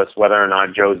show us whether or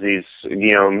not Josie's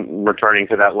returning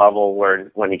to that level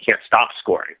when he can't stop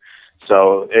scoring.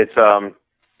 So it's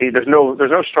there's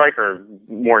no striker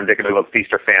more indicative of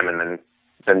feast or famine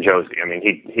than Josie. I mean,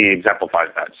 he exemplifies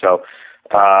that. So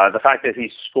the fact that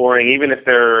he's scoring, even if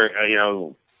they're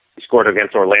he scored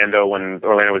against Orlando when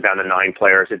Orlando was down to 9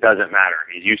 players, it doesn't matter.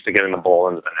 He's used to getting the ball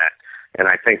into the net, and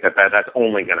I think that's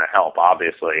only going to help,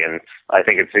 obviously. And I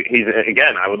think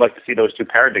I would like to see those two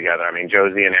paired together. I mean,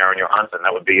 Josie and Aaron Johansson,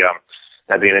 that'd be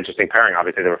an interesting pairing.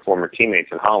 Obviously, they were former teammates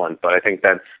in Holland, but I think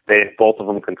that both of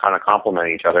them can kind of complement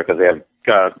each other because they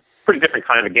have pretty different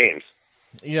kind of games.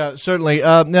 Yeah, certainly.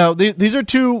 Now, these are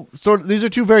two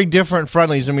very different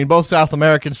friendlies. I mean, both South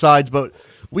American sides, but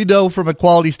we know from a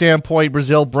quality standpoint,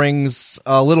 Brazil brings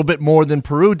a little bit more than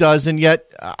Peru does, and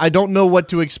yet I don't know what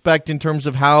to expect in terms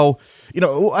of how.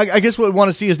 I guess what we want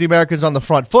to see is the Americans on the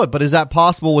front foot, but is that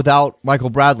possible without Michael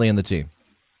Bradley in the team?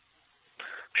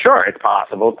 Sure, it's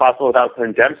possible. It's possible without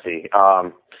Clint Dempsey.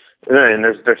 And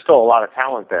there's still a lot of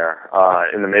talent there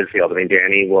in the midfield. I mean,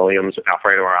 Danny Williams,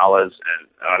 Alfredo Morales,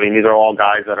 and these are all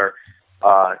guys that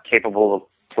are capable of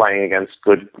playing against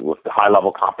good,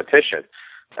 high-level competition.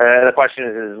 The question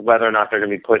is whether or not they're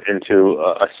going to be put into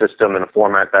a system and a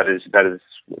format that is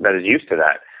used to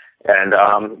that. And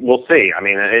we'll see. I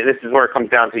mean, this is where it comes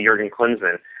down to Jurgen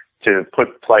Klinsmann to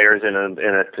put players in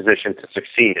a position to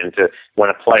succeed, and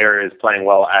when a player is playing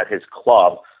well at his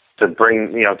club,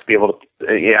 bring, to be able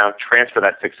to, transfer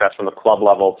that success from the club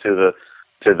level to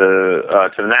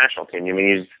the national team. I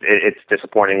mean, it's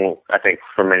disappointing, I think,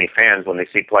 for many fans when they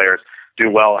see players do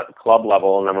well at the club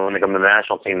level, and then when they come to the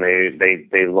national team,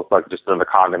 they look like just another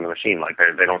cog in the machine. Like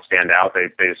they don't stand out. They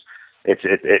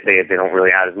don't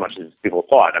really add as much as people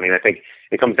thought. I mean, I think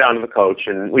it comes down to the coach,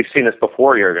 and we've seen this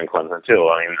before Jurgen Klinsmann too.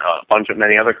 I mean, a bunch of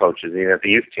many other coaches, even at the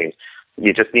youth teams.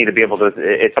 You just need to be able to.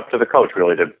 It's up to the coach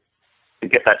really to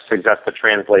get that success to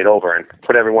translate over and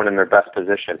put everyone in their best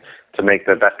position to make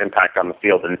the best impact on the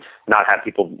field, and not have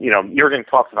people. Jurgen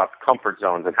talks about comfort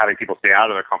zones and having people stay out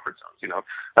of their comfort zones.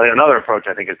 I think another approach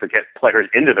I think is to get players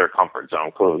into their comfort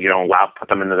zone. Put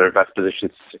them into their best position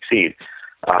to succeed.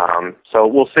 So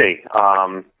we'll see.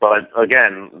 But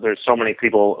again, there's so many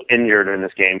people injured in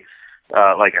this game.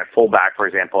 Like at fullback, for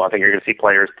example, I think you're going to see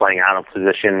players playing out of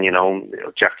position.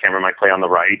 Jeff Cameron might play on the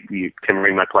right.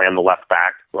 Kimmery might play on the left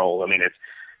back role. I mean,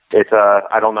 it's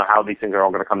I don't know how these things are all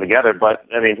going to come together, but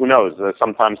I mean, who knows?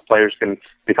 Sometimes players can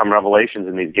become revelations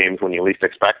in these games when you least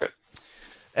expect it.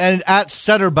 And at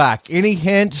center back, any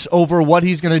hints over what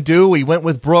he's going to do? He went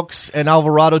with Brooks and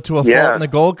Alvarado to a fault in the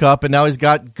Gold Cup, and now he's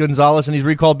got Gonzalez and he's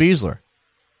recalled Beasler.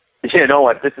 You know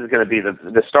what? This is going to be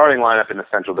the starting lineup in the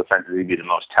central defense is going to be the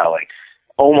most telling.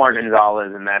 Omar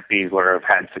Gonzalez and Matt Beasler have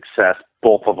had success,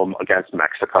 both of them against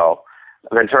Mexico.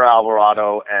 Ventura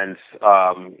Alvarado and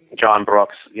John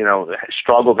Brooks,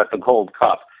 struggled at the Gold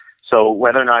Cup. So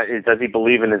whether or not does he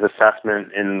believe in his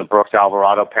assessment in the Brooks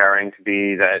Alvarado pairing to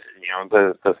be that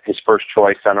his first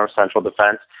choice central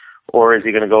defense, or is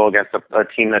he going to go against a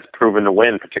team that's proven to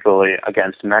win, particularly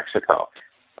against Mexico?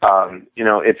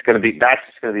 It's going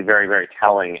to be very, very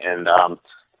telling, and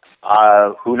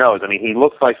who knows? I mean, he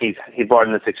looks like he brought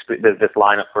in this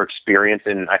lineup for experience,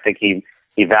 and I think he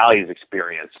values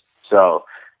experience. So,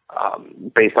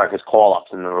 based on his call-ups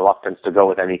and the reluctance to go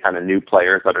with any kind of new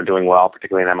players that are doing well,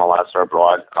 particularly in MLS or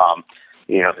abroad,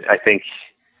 I think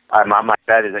my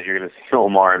bet is that you're going to see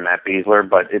Omar and Matt Beasler,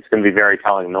 but it's going to be very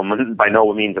telling. By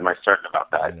no means am I certain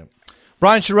about that.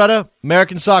 Brian Sciaretta,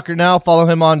 American Soccer Now. Follow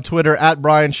him on Twitter at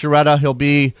Brian Sciaretta. He'll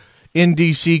be in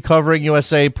D.C. covering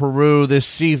USA Peru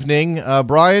this evening.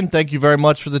 Brian, thank you very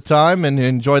much for the time and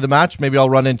enjoy the match. Maybe I'll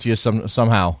run into you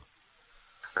somehow.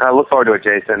 I look forward to it,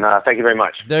 Jason. Thank you very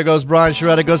much. There goes Brian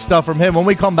Sciaretta. Good stuff from him. When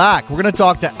we come back, we're going to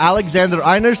talk to Alexander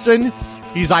Einarsson.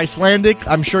 He's Icelandic.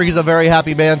 I'm sure he's a very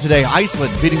happy man today.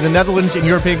 Iceland beating the Netherlands in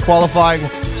European qualifying.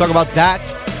 We'll talk about that.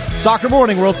 Soccer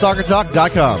Morning,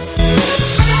 WorldSoccerTalk.com.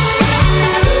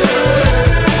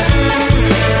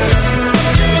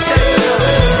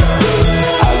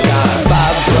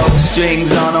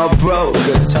 Strings on a broke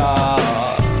guitar.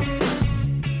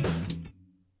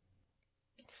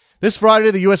 This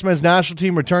Friday, the U.S. men's national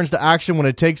team returns to action when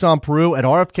it takes on Peru at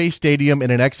RFK Stadium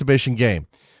in an exhibition game.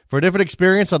 For a different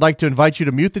experience, I'd like to invite you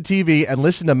to mute the TV and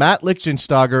listen to Matt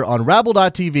Lichtensteiger on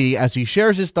Rabble.tv as he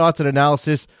shares his thoughts and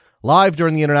analysis live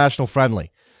during the international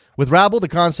friendly. With Rabble, the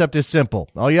concept is simple.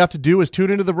 All you have to do is tune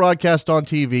into the broadcast on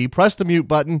TV, press the mute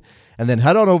button, and then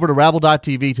head on over to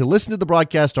Rabble.tv to listen to the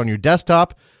broadcast on your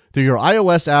desktop, through your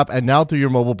iOS app, and now through your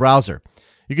mobile browser.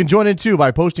 You can join in too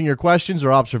by posting your questions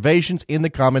or observations in the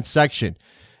comments section.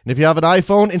 And if you have an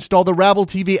iPhone, install the Rabble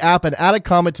TV app and add a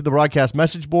comment to the broadcast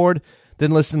message board,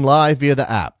 then listen live via the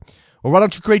app. Or why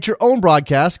don't you create your own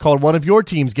broadcast called one of your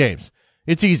team's games?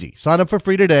 It's easy. Sign up for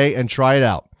free today and try it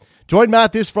out. Join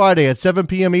Matt this Friday at 7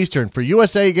 p.m. Eastern for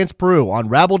USA against Peru on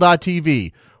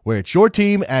Rabble.tv, where it's your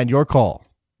team and your call.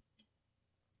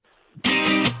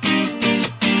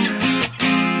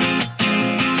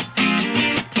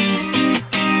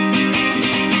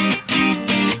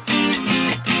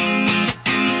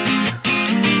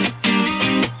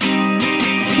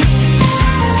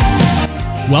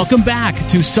 Welcome back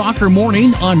to Soccer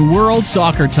Morning on World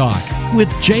Soccer Talk with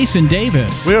Jason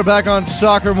Davis. We are back on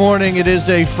Soccer Morning. It is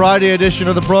a Friday edition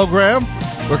of the program.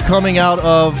 We're coming out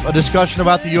of a discussion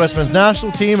about the U.S. men's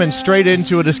national team and straight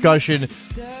into a discussion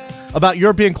about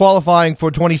European qualifying for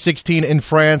 2016 in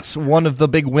France. One of the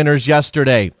big winners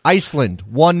yesterday, Iceland,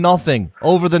 1-0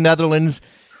 over the Netherlands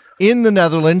in the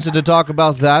Netherlands. And to talk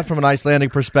about that from an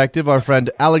Icelandic perspective, our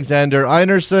friend Alexander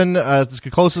Einarsson. It's as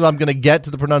close as I'm going to get to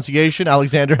the pronunciation.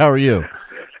 Alexander, how are you?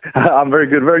 I'm very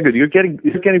good, very good. You're getting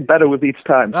better with each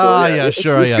time. So, yeah,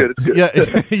 sure, yeah.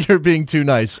 Yeah, you're being too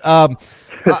nice.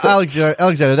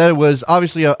 Alexander, that was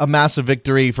obviously a massive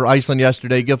victory for Iceland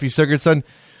yesterday. Gylfi Sigurdsson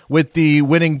with the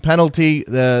winning penalty.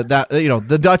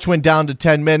 The Dutch went down to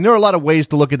 10 men. There are a lot of ways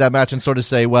to look at that match and sort of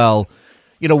say, well,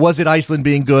 was it Iceland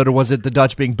being good or was it the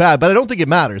Dutch being bad? But I don't think it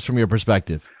matters from your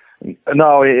perspective.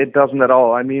 No, it doesn't at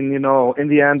all. I mean, in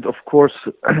the end, of course,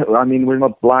 I mean, we're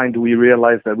not blind. We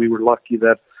realize that we were lucky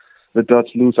that the Dutch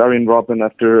lose Arjen Robben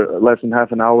after less than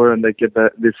half an hour, and they get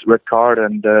this red card,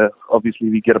 and obviously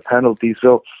we get a penalty.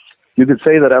 So you could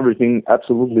say that everything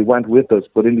absolutely went with us.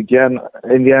 But in the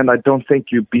end, I don't think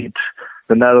you beat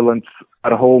the Netherlands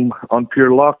at home on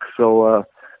pure luck. So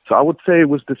I would say it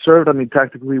was deserved. I mean,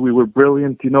 tactically we were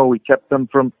brilliant. We kept them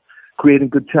from creating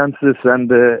good chances, and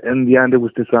in the end it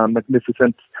was this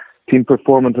magnificent team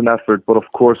performance and effort. But of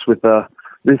course, with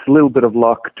this little bit of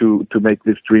luck to make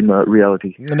this dream a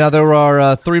reality. Now there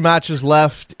are 3 matches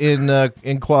left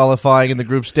in qualifying in the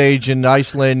group stage in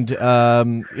Iceland.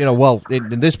 In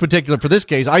this particular, for this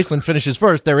case, Iceland finishes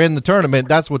first. They're in the tournament.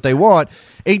 That's what they want.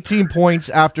 18 points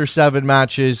after 7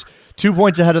 matches, 2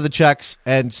 points ahead of the Czechs,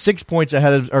 and 8 points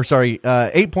ahead of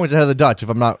the Dutch.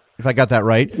 If I got that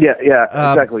right. Yeah,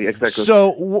 exactly.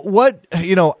 So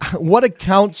what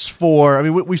accounts for? I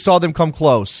mean, we saw them come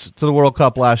close to the World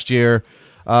Cup last year.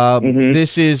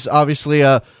 This is obviously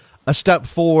a step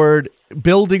forward,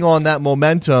 building on that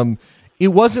momentum. It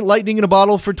wasn't lightning in a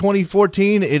bottle for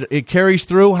 2014. It carries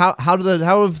through. How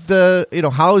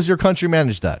has your country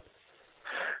managed that?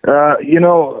 It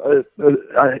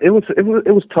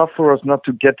was tough for us not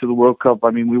to get to the World Cup. I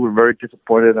mean, we were very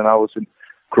disappointed, and I was in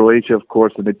Croatia, of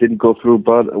course, and it didn't go through.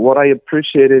 But what I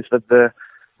appreciate is that the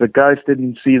guys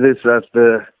didn't see this as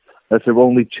their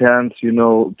only chance,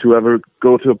 to ever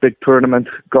go to a big tournament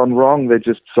gone wrong. They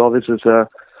just saw this as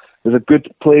a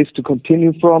good place to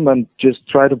continue from and just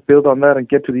try to build on that and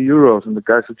get to the Euros. And the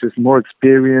guys are just more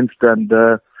experienced and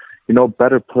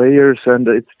better players, and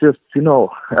it's just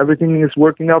everything is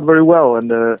working out very well.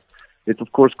 And it's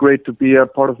of course great to be a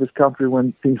part of this country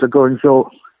when things are going so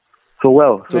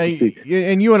well, so to speak.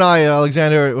 And you and I,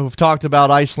 Alexander, have talked about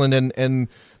Iceland and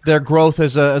their growth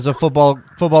as a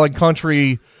footballing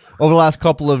country over the last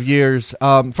couple of years.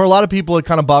 For a lot of people, it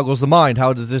kind of boggles the mind.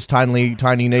 How does this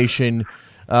tiny nation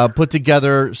put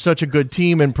together such a good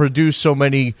team and produce so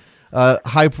many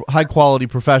high quality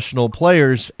professional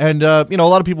players? And a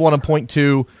lot of people want to point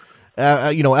to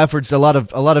efforts, a lot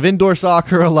of indoor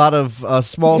soccer, a lot of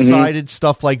small-sided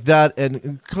stuff like that,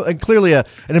 and clearly an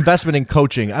investment in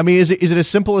coaching. I mean, is it as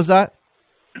simple as that?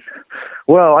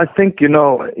 Well, I think in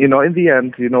the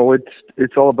end,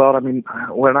 it's all about. I mean,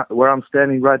 where I'm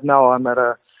standing right now, I'm at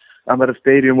a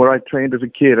stadium where I trained as a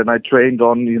kid, and I trained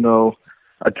on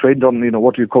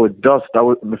what do you call it, dust.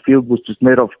 The field was just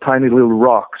made of tiny little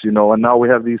rocks, and now we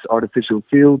have these artificial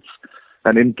fields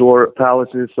and indoor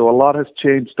palaces. So a lot has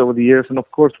changed over the years, and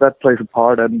of course that plays a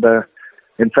part. And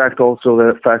in fact, also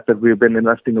the fact that we've been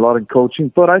investing a lot in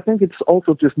coaching. But I think it's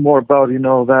also just more about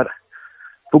that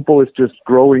football is just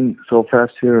growing so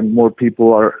fast here, and more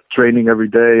people are training every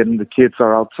day, and the kids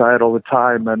are outside all the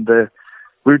time, and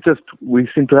we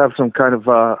seem to have some kind of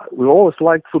we always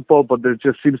liked football, but there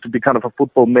just seems to be kind of a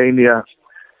football mania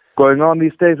going on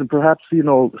these days, and perhaps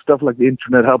stuff like the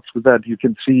internet helps with that. You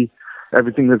can see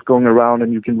everything that's going around,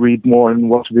 and you can read more and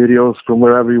watch videos from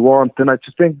wherever you want. And I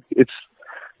just think it's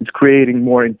creating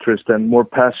more interest and more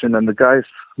passion. And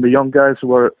the young guys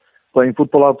who are playing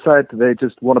football outside, they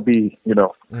just want to be,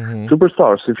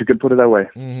 superstars, if you can put it that way.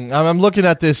 Mm-hmm. I'm looking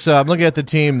at this. I'm looking at the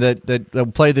team that will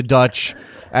play the Dutch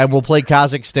and will play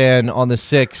Kazakhstan on the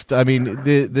 6th. I mean,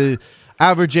 the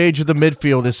average age of the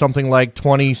midfield is something like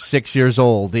 26 years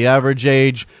old. The average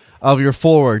age of your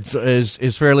forwards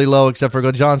is fairly low, except for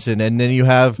Go Johnson, and then you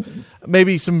have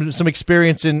maybe some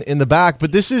experience in the back.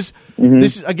 But this is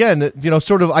again,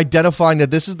 sort of identifying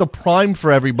that this is the prime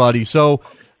for everybody. So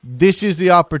this is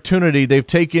the opportunity. They've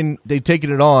taken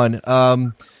it on.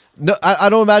 No, I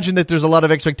don't imagine that there's a lot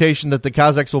of expectation that the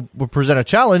Kazakhs will present a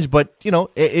challenge. But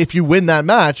if you win that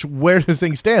match, where do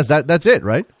things stand? That's it,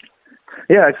 right?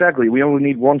 Yeah, exactly. We only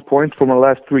need 1 point from our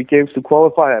last 3 games to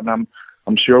qualify, and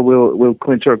I'm sure we'll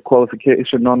clinch our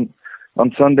qualification on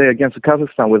Sunday against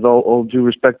Kazakhstan. With all due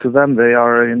respect to them, they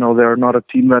are not a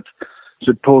team that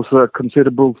should pose a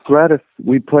considerable threat if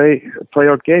we play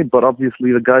our game. But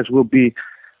obviously, the guys will be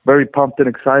very pumped and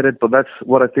excited. But that's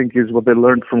what I think is what they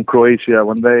learned from Croatia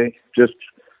when they just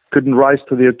couldn't rise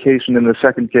to the occasion in the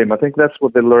second game. I think that's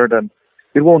what they learned, and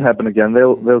it won't happen again.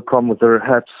 They'll come with their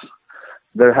hats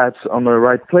on the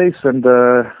right place, and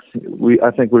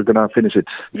I think we're going to finish it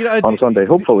on Sunday,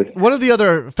 hopefully. One of the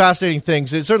other fascinating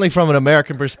things is certainly from an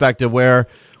American perspective, where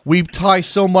we tie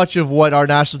so much of what our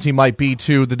national team might be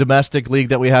to the domestic league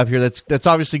that we have here. That's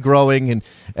obviously growing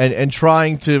and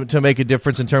trying to make a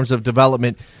difference in terms of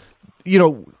development.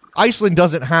 Iceland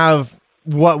doesn't have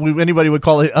what anybody would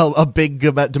call a big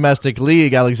domestic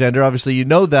league, Alexander. Obviously,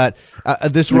 that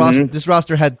this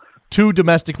roster had 2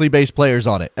 domestically based players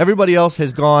on it. Everybody else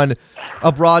has gone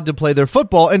abroad to play their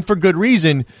football, and for good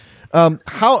reason.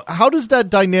 How does that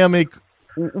dynamic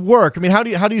work? I mean, how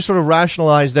do you sort of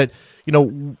rationalize that?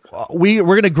 We're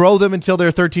going to grow them until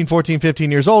they're 13, 14,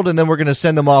 15 years old, and then we're going to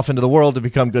send them off into the world to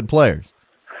become good players.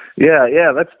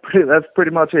 Yeah, that's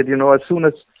pretty much it. As soon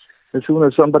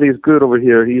as somebody is good over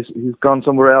here, he's gone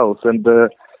somewhere else, and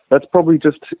that's probably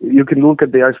just, you can look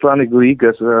at the Icelandic league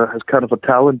as kind of a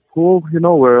talent pool,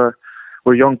 where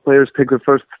young players take their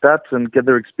first steps and get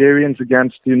their experience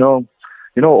against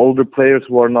older players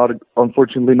who are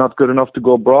unfortunately not good enough to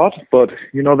go abroad. But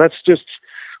that's just,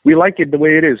 we like it the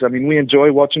way it is. I mean, we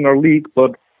enjoy watching our league,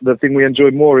 but the thing we enjoy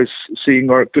more is seeing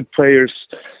our good players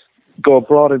go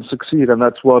abroad and succeed, and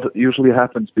that's what usually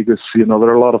happens because there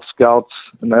are a lot of scouts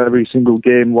in every single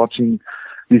game watching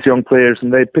these young players,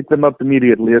 and they pick them up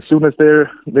immediately as soon as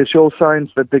they show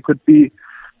signs that they could be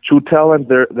true talent.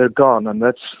 They're gone, and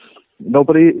that's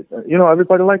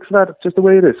everybody likes that. It's just the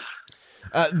way it is.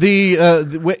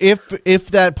 If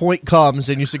that point comes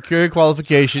and you secure your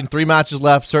qualification, 3 matches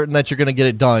left, certain that you're going to get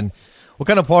it done, what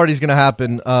kind of party is going to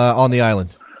happen on the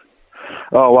island?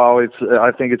 Oh, wow.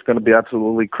 I think it's going to be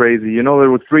absolutely crazy. There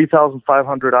were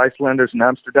 3,500 Icelanders in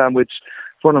Amsterdam, which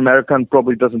for an American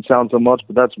probably doesn't sound so much,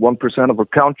 but that's 1% of our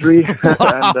country.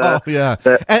 Wow, yeah.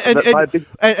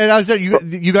 And I was saying,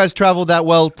 you guys traveled that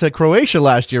well to Croatia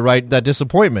last year, right? That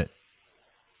disappointment.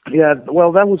 Yeah,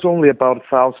 well, that was only about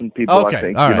 1,000 people, okay. I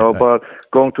think. Right. But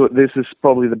going to this is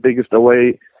probably the biggest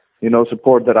away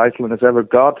support that Iceland has ever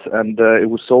got, and it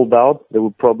was sold out. There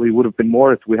would have been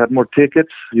more if we had more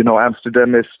tickets.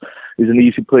 Amsterdam is an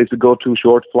easy place to go to,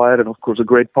 short flight, and of course a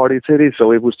great party city.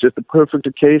 So it was just a perfect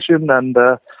occasion, and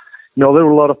there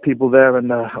were a lot of people there,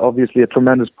 and obviously a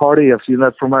tremendous party. I've seen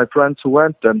that from my friends who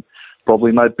went, and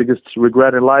probably my biggest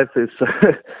regret in life is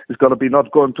going to be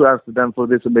not going to Amsterdam for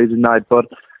this amazing night. But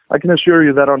I can assure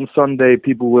you that on Sunday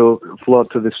people will flood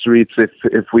to the streets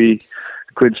if we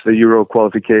clinch the Euro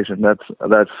qualification.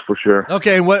 That's for sure.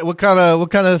 Okay, what's going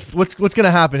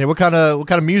to happen here? What kind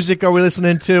of music are we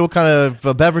listening to? What kind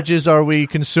of beverages are we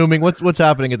consuming? What's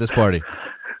happening at this party?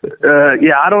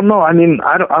 I don't know. I mean,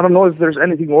 I don't know if there's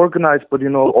anything organized, but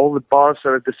all the bars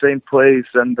are at the same place,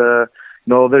 and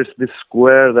there's this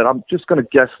square that I'm just going to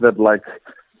guess that like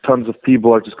tons of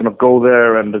people are just going to go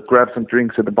there and grab some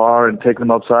drinks at the bar and take them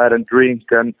outside and drink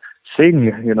and sing.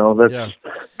 That's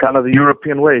kind of the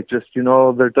European way. Just,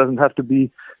 there doesn't have to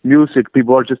be music.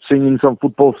 People are just singing some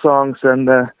football songs and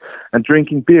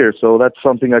drinking beer. So that's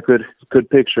something I could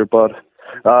picture. But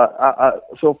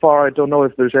so far, I don't know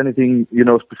if there's anything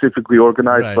specifically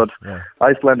organized. Right, but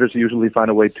Icelanders usually find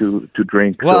a way to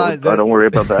drink. Well, so I don't worry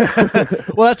about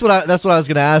that. Well, that's what I was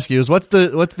going to ask you is what's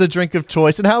the drink of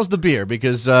choice and how's the beer?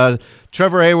 Because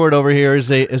Trevor Hayward over here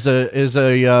is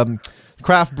a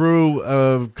craft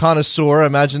brew connoisseur. I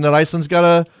imagine that Iceland's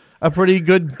got a pretty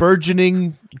good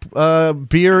burgeoning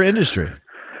beer industry.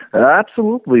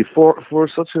 Absolutely. For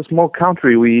such a small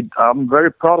country, I'm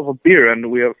very proud of our beer, and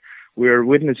we're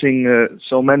witnessing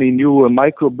so many new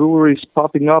microbreweries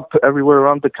popping up everywhere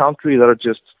around the country that are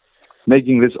just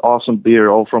making this awesome beer,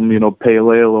 all from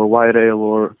pale ale or white ale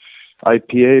or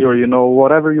IPA or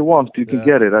whatever you want, you can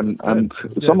get it, and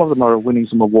some of them are winning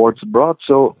some awards abroad.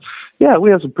 So yeah,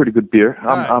 we have some pretty good beer.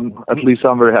 I'm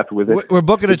very happy with it. We're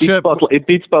booking a trip. It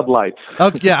beats Bud Light.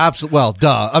 Okay, yeah, absolutely. Well,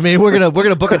 duh. I mean, we're gonna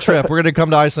book a trip. We're gonna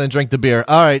come to Iceland and drink the beer.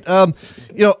 All right.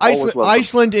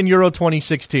 Iceland in Euro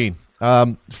 2016.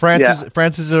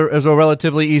 France is a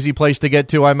relatively easy place to get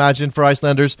to, I imagine, for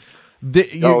Icelanders.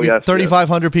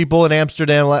 3,500 people in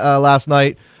Amsterdam last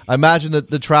night. I imagine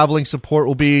that the traveling support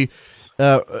will be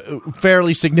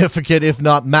fairly significant, if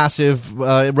not massive,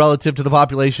 relative to the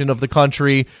population of the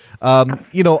country.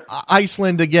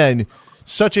 Iceland, again,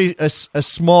 such a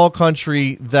small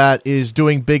country that is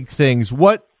doing big things.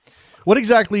 What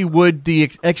exactly would the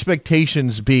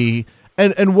expectations be?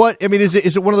 And what, I mean, is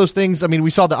it one of those things? I mean, we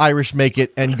saw the Irish make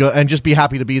it and go and just be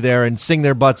happy to be there and sing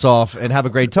their butts off and have a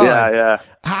great time. Yeah.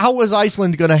 How is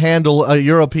Iceland going to handle a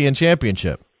European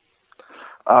championship?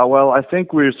 Well, I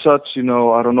think we're such, I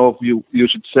don't know if you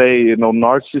should say,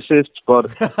 narcissists, but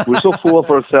we're so full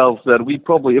of ourselves that we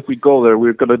probably, if we go there,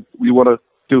 we want to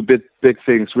do big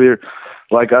things. We're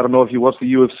like, I don't know if you watch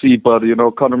the UFC, but,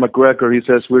 Conor McGregor, he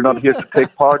says, we're not here to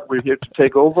take part, we're here to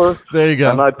take over. There you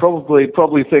go. And I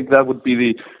probably think that would be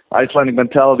the Icelandic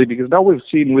mentality, because now we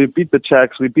beat the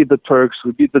Czechs, we beat the Turks,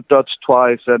 we beat the Dutch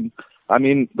twice, and I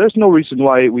mean, there's no reason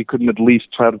why we couldn't at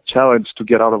least try to challenge to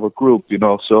get out of a group,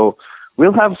 so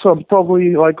we'll have some,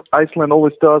 probably like Iceland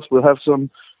always does, we'll have some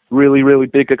really, really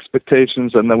big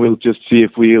expectations, and then we'll just see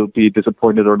if we'll be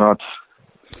disappointed or not.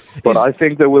 But I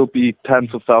think there will be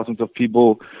tens of thousands of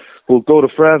people who will go to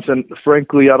France, and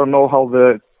frankly, I don't know how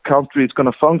the country is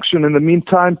going to function in the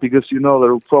meantime, because, there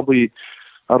will probably,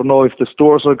 I don't know if the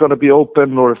stores are going to be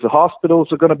open or if the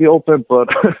hospitals are going to be open, but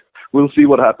we'll see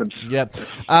what happens. Yep.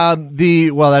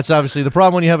 That's obviously the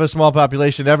problem when you have a small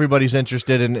population. Everybody's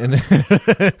interested in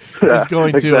is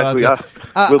going exactly. to.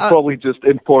 We'll probably just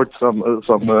import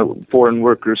some foreign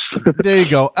workers. There you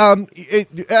go.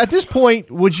 At this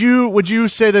point, would you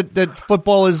say that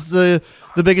football is the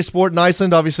biggest sport in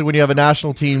Iceland? Obviously, when you have a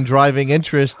national team driving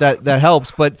interest, that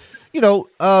helps. But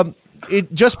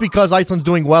just because Iceland's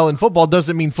doing well in football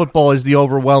doesn't mean football is the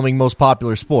overwhelming most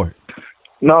popular sport.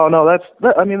 No,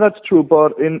 that's true.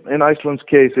 But in Iceland's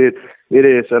case, it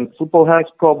is, and football has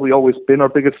probably always been our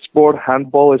biggest sport.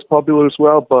 Handball is popular as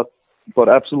well, but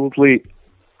absolutely,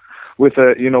 with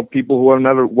people who have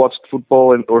never watched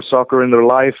football or soccer in their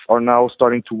life are now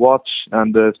starting to watch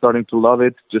and starting to love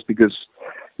it, just because.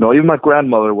 Even my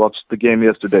grandmother watched the game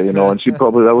yesterday, and that was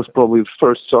probably the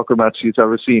first soccer match she's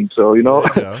ever seen. So,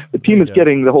 the team is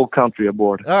getting the whole country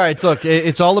aboard. All right, look,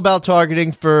 it's all about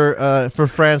targeting for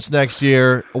France next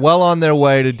year. Well on their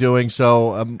way to doing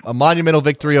so. A monumental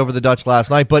victory over the Dutch last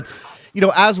night. But,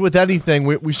 as with anything,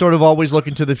 we sort of always look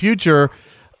into the future.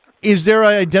 Is there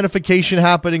an identification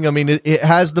happening? I mean,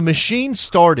 has the machine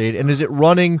started, and is it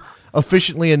running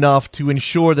efficiently enough to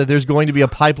ensure that there's going to be a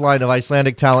pipeline of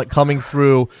Icelandic talent coming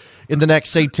through in the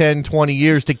next, say, 10, 20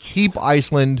 years to keep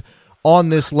Iceland on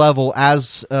this level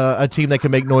as a team that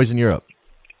can make noise in Europe?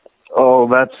 Oh,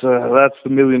 that's the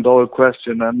million-dollar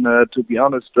question, and to be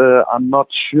honest, I'm not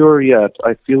sure yet.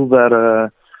 I feel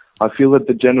that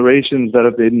the generations that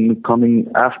have been coming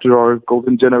after our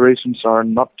golden generations are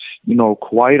not,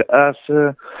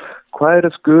 quite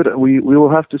as good. We will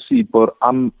have to see, but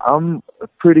I'm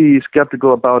pretty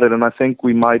skeptical about it, and I think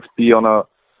we might be on a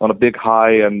big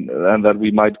high, and that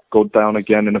we might go down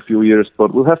again in a few years.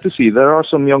 But we'll have to see. There are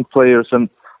some young players, and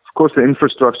of course the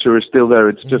infrastructure is still there.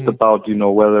 It's just about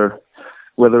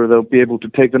whether they'll be able to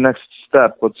take the next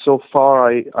step. But so far,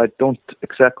 I don't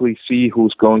exactly see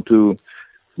who's going to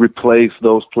replace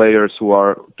those players who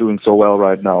are doing so well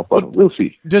right now, but we'll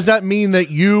see. Does that mean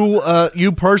that you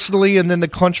personally and then the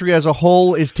country as a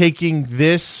whole is taking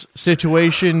this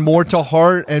situation more to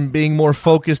heart and being more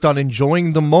focused on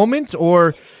enjoying the moment?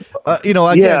 Or, we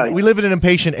live in an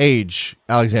impatient age,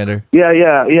 Alexander.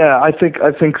 Yeah. I think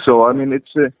so. I mean,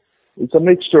 it's a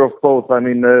mixture of both. I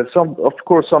mean, some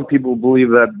people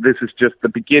believe that this is just the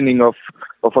beginning of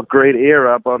a great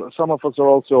era, but some of us are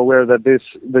also aware that this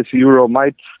Euro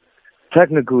might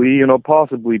technically,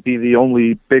 possibly be the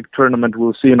only big tournament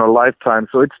we'll see in our lifetime.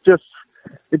 So it just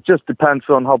depends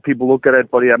on how people look at it.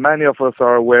 But yeah, many of us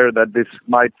are aware that this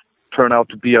might turn out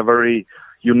to be a very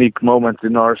unique moment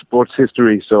in our sports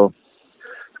history. So.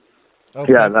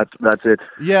 Okay. Yeah, that's it.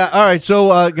 Yeah, all right. So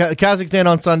Kazakhstan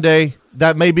on Sunday,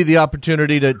 that may be the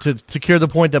opportunity to secure the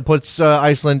point that puts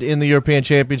Iceland in the European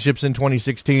Championships in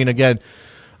 2016. Again,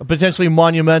 a potentially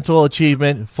monumental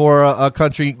achievement for a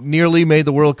country nearly made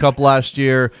the World Cup last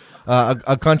year,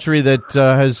 a country that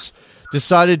has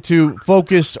decided to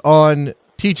focus on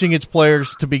teaching its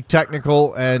players to be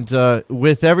technical, and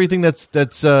with everything that's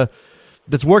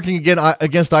working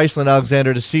against Iceland,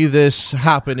 Alexander, to see this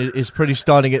happen is pretty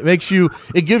stunning.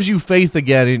 It gives you faith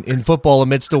again in football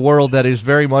amidst a world that is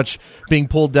very much being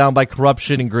pulled down by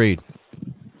corruption and greed.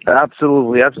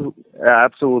 Absolutely.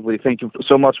 Thank you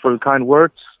so much for the kind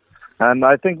words. And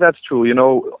I think that's true.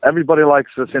 Everybody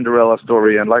likes a Cinderella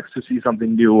story and likes to see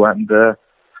something new. And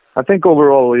I think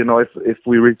overall, if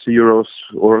we reach the Euros,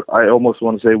 or I almost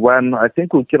want to say when, I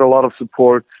think we'll get a lot of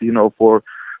support,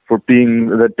 for being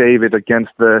the David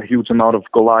against the huge amount of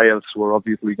Goliaths who are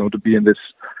obviously going to be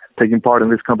taking part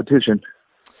in this competition.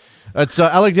 That's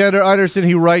Alexander Einarsson.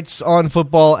 He writes on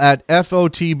football at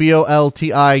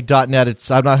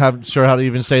fotbolti.net. I'm not sure how to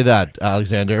even say that,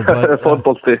 Alexander. But,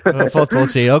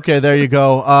 Fotbolti. Okay, there you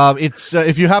go. It's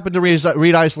if you happen to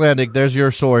read Icelandic, there's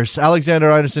your source. Alexander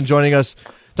Einarsson joining us.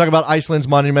 Talk about Iceland's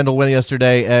monumental win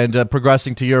yesterday and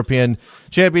progressing to European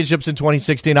Championships in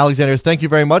 2016. Alexander, thank you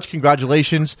very much.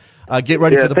 Congratulations. Get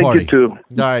ready for the party. Thank you, too.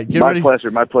 All right. My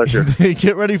pleasure.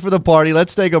 Get ready for the party.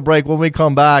 Let's take a break. When we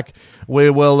come back,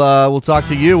 we'll talk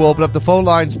to you. We'll open up the phone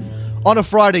lines on a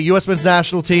Friday. U.S. men's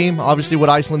national team, obviously what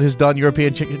Iceland has done,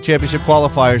 European Championship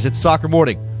qualifiers. It's Soccer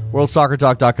Morning,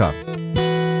 WorldSoccerTalk.com.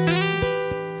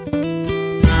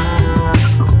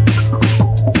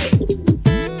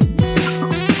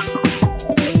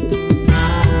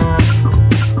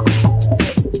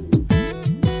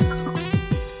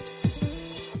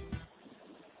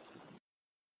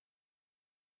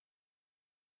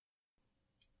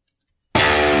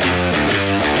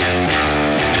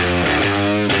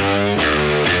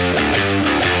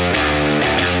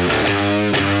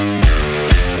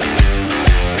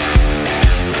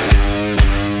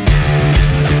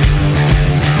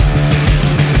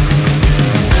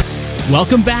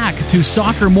 Welcome back to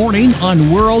Soccer Morning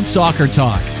on World Soccer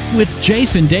Talk with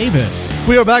Jason Davis.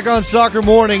 We are back on Soccer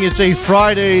Morning. It's a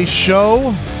Friday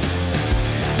show.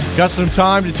 Got some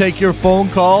time to take your phone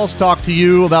calls, talk to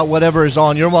you about whatever is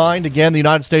on your mind. Again, the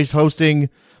United States hosting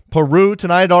Peru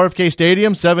tonight at RFK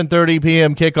Stadium, 7:30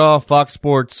 p.m. kickoff. Fox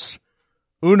Sports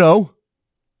Uno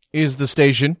is the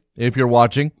station if you're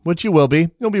watching, which you will be.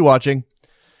 You'll be watching.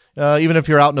 Even if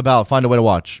you're out and about, find a way to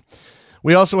watch.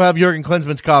 We also have Jurgen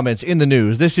Klinsmann's comments in the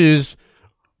news. This is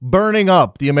burning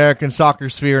up the American soccer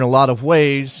sphere in a lot of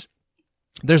ways.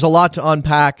 There's a lot to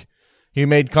unpack. He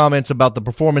made comments about the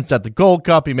performance at the Gold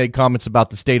Cup. He made comments about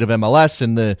the state of MLS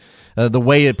and the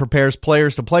way it prepares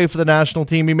players to play for the national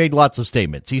team. He made lots of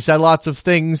statements. He said lots of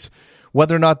things.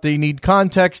 Whether or not they need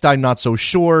context, I'm not so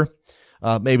sure.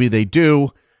 Maybe they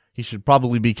do. He should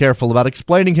probably be careful about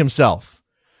explaining himself.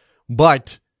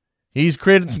 But he's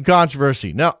created some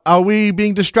controversy. Now, are we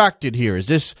being distracted here? Is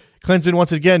this Klinsmann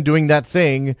once again doing that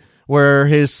thing where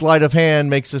his sleight of hand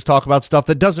makes us talk about stuff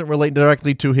that doesn't relate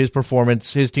directly to his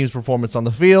performance, his team's performance on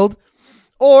the field?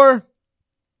 Or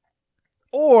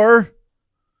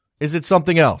is it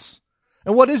something else?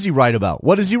 And what is he right about?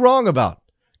 What is he wrong about?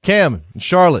 Cam and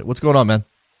Charlotte, what's going on, man?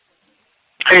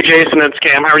 Hey, Jason, it's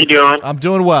Cam. How are you doing? I'm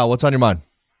doing well. What's on your mind?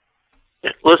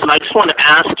 Listen, I just want to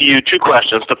ask you two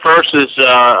questions. The first is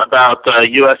about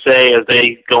USA as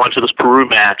they go into this Peru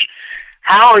match.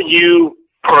 How are you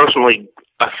personally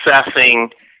assessing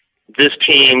this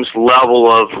team's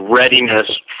level of readiness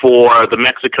for the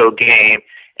Mexico game,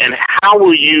 and how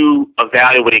will you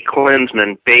evaluate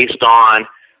Klinsmann based on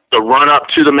the run-up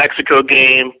to the Mexico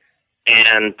game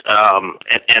and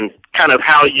kind of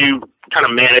how you kind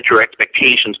of manage your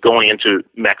expectations going into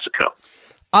Mexico?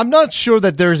 I'm not sure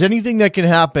that there's anything that can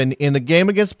happen in the game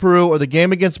against Peru or the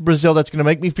game against Brazil that's going to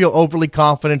make me feel overly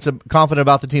confident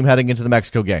about the team heading into the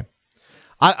Mexico game.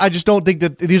 I just don't think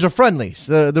that these are friendlies.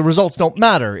 The results don't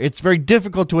matter. It's very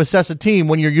difficult to assess a team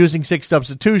when you're using 6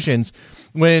 substitutions,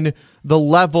 when the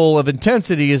level of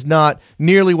intensity is not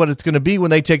nearly what it's going to be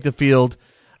when they take the field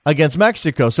against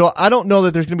Mexico. So I don't know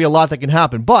that there's going to be a lot that can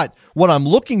happen. But what I'm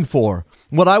looking for,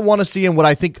 what I want to see, and what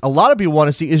I think a lot of people want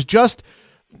to see is just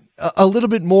a little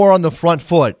bit more on the front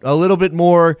foot, a little bit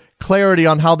more clarity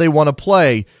on how they want to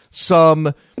play,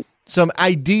 some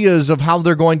ideas of how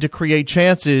they're going to create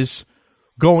chances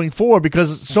going forward,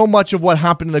 because so much of what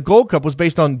happened in the Gold Cup was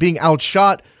based on being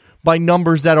outshot by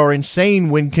numbers that are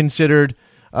insane when considered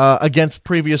against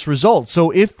previous results. So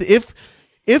if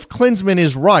Klinsmann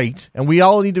is right, and we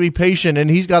all need to be patient, and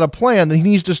he's got a plan, then he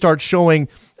needs to start showing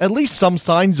at least some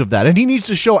signs of that. And he needs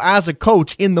to show as a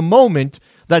coach in the moment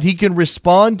that he can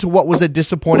respond to what was a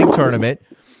disappointing tournament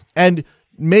and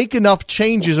make enough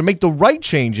changes or make the right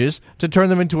changes to turn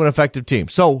them into an effective team.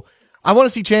 So I want to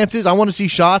see chances. I want to see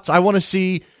shots. I want to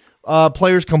see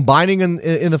players combining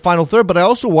in the final third, but I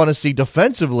also want to see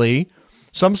defensively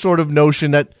some sort of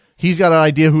notion that he's got an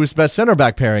idea who his best center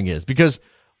back pairing is, because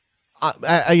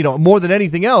more than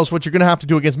anything else, what you're going to have to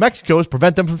do against Mexico is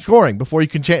prevent them from scoring before you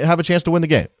can have a chance to win the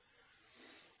game.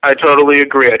 I totally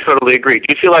agree. Do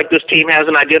you feel like this team has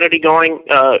an identity going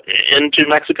into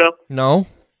Mexico? No,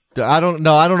 I don't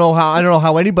know. I don't know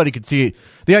how anybody could see it.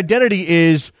 The identity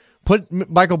is put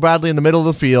Michael Bradley in the middle of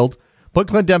the field, put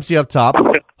Clint Dempsey up top,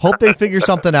 hope they figure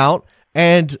something out,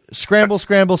 and scramble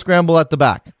at the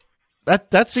back.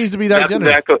 That seems to be the identity.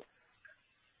 Exactly.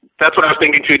 That's what I was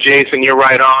thinking too, Jason. You're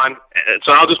right on.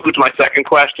 So I'll just move to my second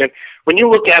question. When you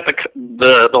look at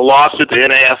the lawsuit the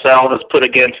NASL has put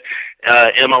against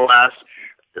MLS,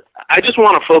 I just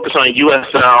want to focus on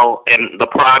USL and the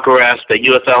progress that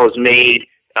USL has made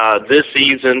this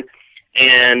season.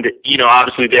 And,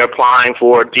 obviously they're applying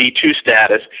for D2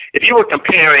 status. If you were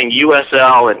comparing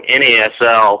USL and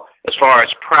NASL as far as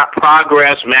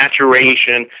progress,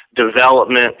 maturation,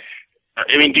 development,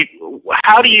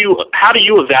 how do you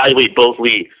evaluate both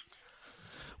leagues?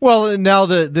 Well, now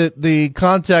the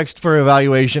context for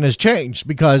evaluation has changed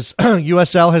because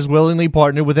USL has willingly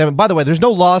partnered with them. And by the way, there's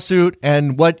no lawsuit,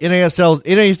 and what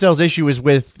NASL's issue is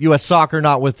with U.S. Soccer,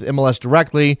 not with MLS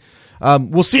directly.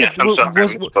 We'll see. Yes,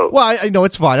 I know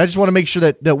it's fine. I just want to make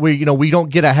sure that we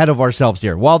don't get ahead of ourselves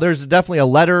here. While there's definitely a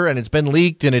letter and it's been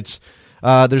leaked and it's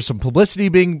there's some publicity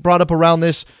being brought up around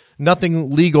this, nothing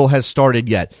legal has started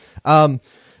yet.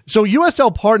 So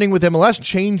USL partnering with MLS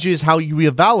changes how you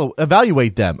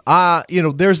evaluate them.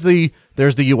 There's the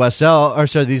USL, or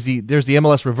sorry, there's the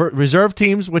MLS reserve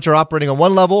teams, which are operating on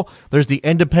one level. There's the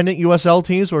independent USL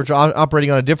teams, which are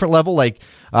operating on a different level, like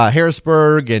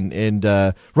Harrisburg and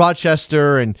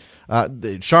Rochester and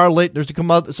Charlotte. There's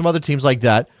some other teams like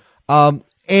that,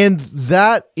 and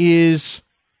that is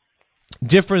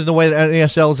different in the way that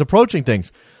NASL is approaching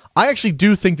things. I actually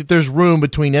do think that there's room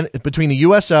between the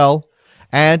USL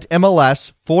and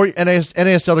MLS for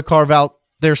NASL to carve out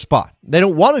their spot. They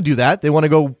don't want to do that. They want to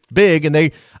go big,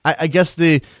 and I guess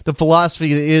the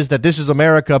philosophy is that this is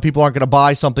America. People aren't going to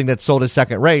buy something that's sold as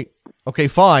second rate. Okay,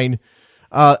 fine.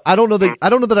 I don't know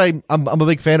that I'm a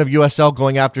big fan of USL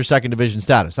going after second division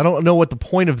status. I don't know what the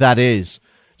point of that is,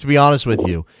 to be honest with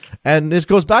you. And this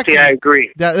goes back. I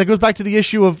agree. That goes back to the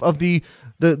issue of the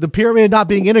pyramid not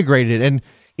being integrated. And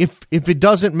if it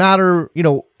doesn't matter,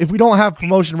 if we don't have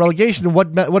promotion and relegation, then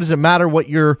what does it matter what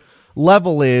your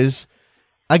level is?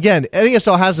 Again,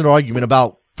 NASL has an argument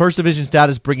about first division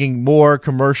status bringing more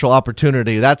commercial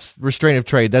opportunity. That's restraint of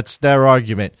trade. That's their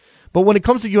argument. But when it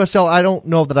comes to USL, I don't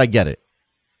know that I get it.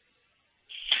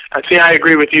 See, I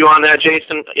agree with you on that,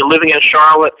 Jason. Living in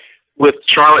Charlotte, with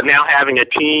Charlotte now having a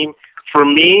team, for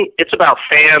me, it's about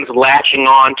fans latching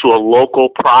on to a local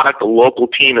product, a local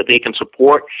team that they can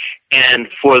support, and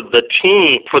for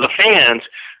the fans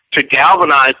to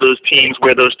galvanize those teams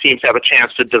where those teams have a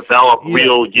chance to develop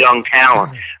real young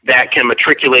talent that can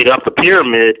matriculate up the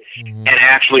pyramid and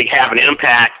actually have an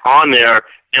impact on their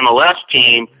MLS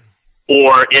team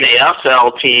or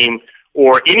NASL team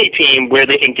or any team where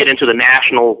they can get into the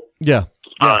national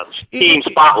team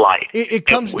spotlight. It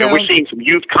comes down. We're seeing some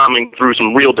youth coming through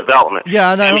some real development.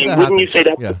 Yeah, and wouldn't you say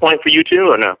that's the point for you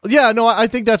too, or no? Yeah, no, I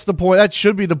think that's the point. That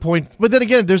should be the point. But then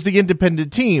again, there's the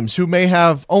independent teams who may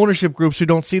have ownership groups who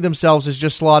don't see themselves as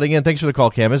just slotting in. Thanks for the call,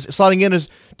 Cam. As slotting in as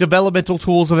developmental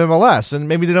tools of MLS, and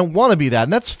maybe they don't want to be that,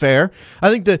 and that's fair.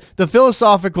 I think the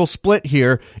philosophical split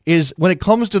here is when it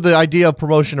comes to the idea of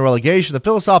promotion and relegation, the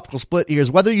philosophical split here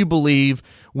is whether you believe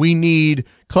we need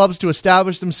clubs to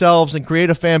establish themselves and create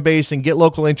a fan base and get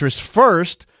local interest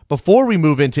first before we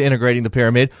move into integrating the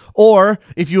pyramid, or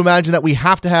if you imagine that we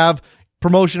have to have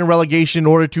promotion and relegation in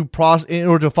order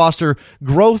to foster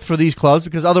growth for these clubs,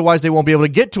 because otherwise they won't be able to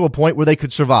get to a point where they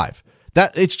could survive.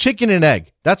 That it's chicken and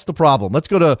egg. That's the problem. Let's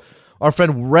go to our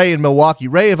friend Ray in Milwaukee.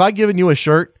 Ray, have I given you a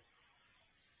shirt?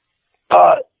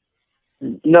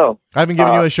 No. I haven't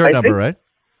given you a shirt number, right?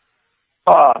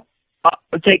 I'll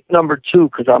take number 2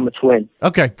 because I'm a twin.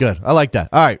 Okay, good. I like that.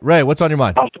 All right, Ray, what's on your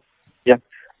mind? Yeah.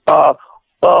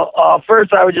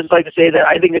 First, I would just like to say that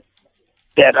I think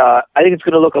it's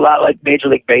going to look a lot like Major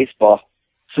League Baseball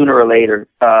sooner or later.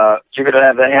 You're going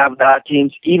to have that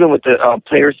teams, even with the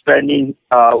player spending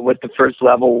with the first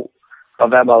level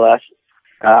of MLS.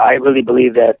 I really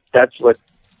believe that that's what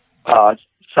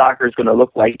soccer is going to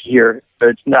look like here.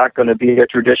 It's not going to be a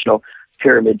traditional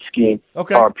pyramid scheme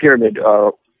or pyramid.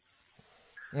 All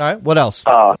right. What else?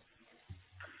 Also,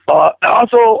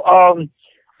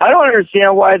 I don't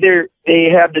understand why they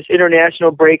have this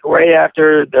international break right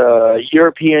after the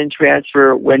European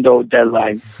transfer window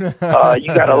deadline. You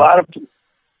got a lot of.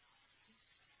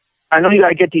 I know you got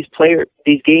to get these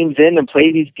games in and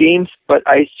play these games, but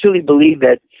I truly believe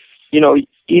that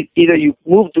either you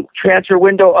move the transfer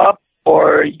window up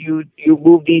or you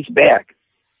move these back.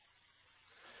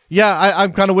 Yeah,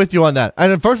 I'm kind of with you on that.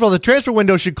 And first of all, the transfer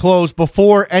window should close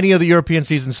before any of the European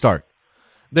seasons start.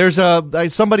 There's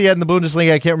somebody in the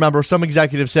Bundesliga, I can't remember, some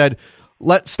executive said,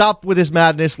 let's stop with this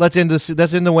madness. Let's end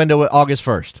the window at August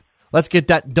 1st. Let's get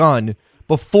that done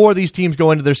before these teams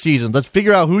go into their season. Let's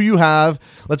figure out who you have.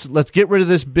 Let's get rid of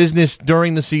this business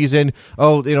during the season.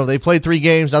 Oh, they played 3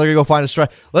 games. Now they're going to go find a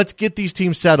strike. Let's get these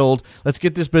teams settled. Let's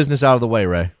get this business out of the way,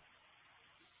 Ray.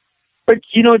 But,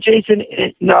 Jason,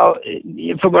 now,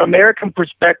 from an American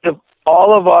perspective,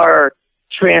 all of our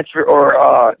transfer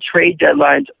or trade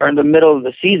deadlines are in the middle of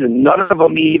the season. None of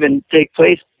them even take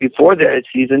place before the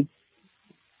season.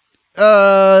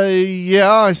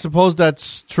 Yeah, I suppose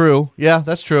that's true. Yeah,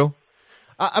 that's true.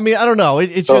 I mean, I don't know.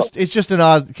 It's just an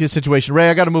odd situation. Ray,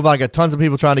 I got to move on. I got tons of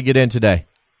people trying to get in today.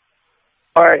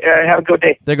 All right, have a good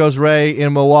day. There goes Ray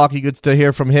in Milwaukee. Good to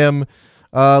hear from him.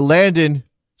 Landon,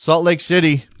 Salt Lake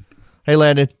City. Hey,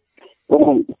 Landon.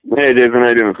 Oh, hey, David. How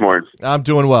you doing this morning? I'm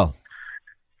doing well.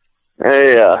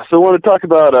 Hey, so I want to talk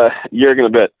about Jurgen a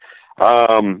bit.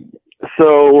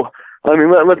 So, I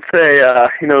mean, let's say,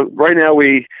 right now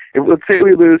let's say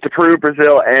we lose to Peru,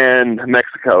 Brazil, and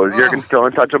Mexico. Is Jurgen still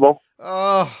untouchable?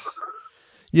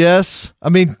 Yes. I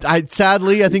mean,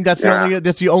 sadly, I think that's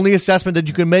the only assessment that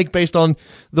you can make based on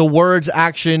the words,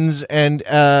 actions, and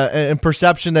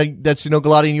perception that's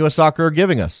Galati and U.S. Soccer are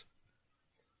giving us.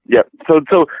 Yep.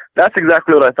 So that's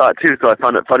exactly what I thought too. So I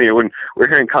found it funny when we're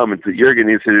hearing comments that Jurgen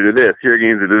needs to do this, Jurgen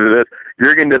needs to do this.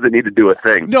 Jurgen doesn't need to do a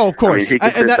thing. No, of course. I mean, he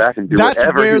can sit back and do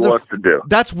whatever he wants to do.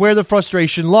 That's where the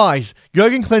frustration lies.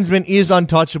 Jurgen Klinsmann is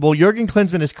untouchable. Jurgen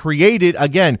Klinsmann has created,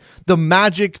 again, the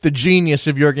magic, the genius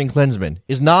of Jurgen Klinsmann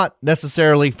is not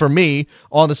necessarily, for me,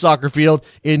 on the soccer field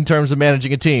in terms of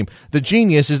managing a team. The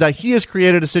genius is that he has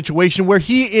created a situation where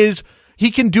he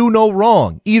can do no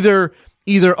wrong. Either,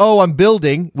 I'm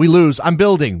building, we lose, I'm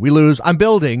building, we lose, I'm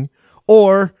building,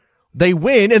 or they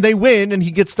win, and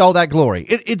he gets all that glory.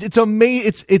 It's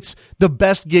amazing. It's the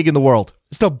best gig in the world.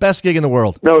 It's the best gig in the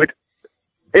world. No,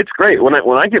 it's great. When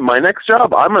I get my next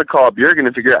job, I'm going to call up Jurgen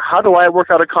and figure out how do I work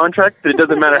out a contract that it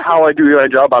doesn't matter how I do my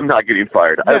job, I'm not getting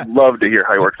fired. Yeah. I'd love to hear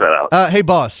how he works that out. Hey,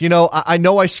 boss, I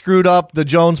know I screwed up the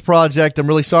Jones project. I'm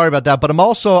really sorry about that, but I'm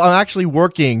actually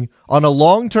working on a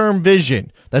long-term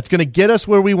vision that's going to get us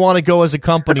where we want to go as a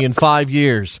company in 5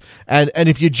 years. And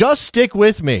if you just stick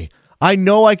with me, I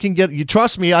know I can get you.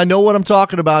 Trust me, I know what I'm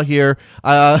talking about here.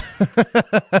 Yeah,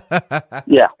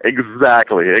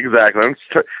 exactly.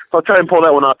 I'll try and pull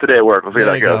that one off today at work. We'll see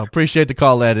how that goes. Appreciate the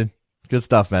call, Landon. Good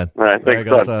stuff, man. All right, thanks,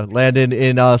 son. Landon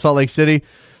in Salt Lake City.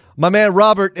 My man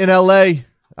Robert in L.A.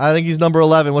 I think he's number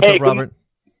 11. What's up, Robert?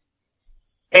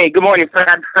 Hey, good morning, Fred.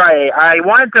 Friday. I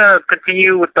wanted to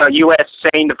continue with the U.S.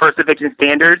 saying the first division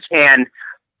standards, and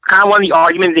kind of one of the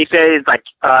arguments they say is like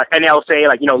NL say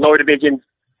lower divisions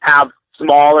have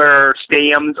smaller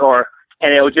stadiums,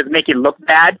 and it will just make it look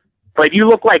bad. But if you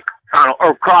look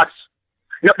or across,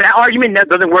 that argument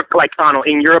doesn't work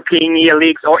in European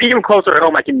leagues or even closer at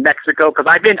home, like in Mexico. Because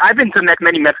I've been to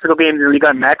many Mexico games in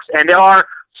Liga MX, and there are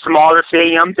smaller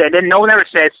stadiums, and then no one ever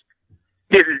says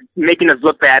this is making us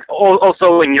look bad.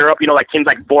 Also in Europe, teams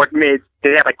like Bournemouth, they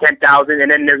have 10,000,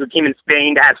 and then there's a team in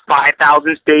Spain that has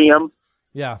 5,000 stadiums.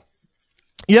 Yeah.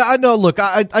 Yeah, I know. Look,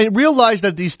 I realize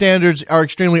that these standards are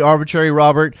extremely arbitrary,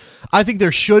 Robert. I think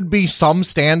there should be some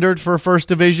standard for first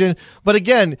division. But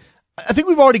again, I think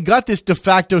we've already got this de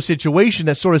facto situation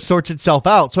that sort of sorts itself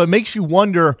out. So it makes you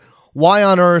wonder why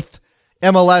on earth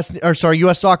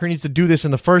U.S. Soccer needs to do this in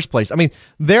the first place. I mean,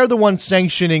 they're the ones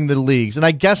sanctioning the leagues, and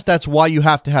I guess that's why you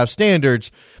have to have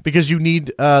standards, because you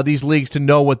need these leagues to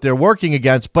know what they're working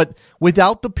against. But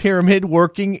without the pyramid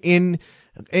working in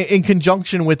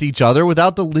conjunction with each other,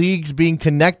 without the leagues being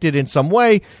connected in some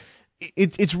way,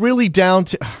 it's really down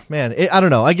to, I don't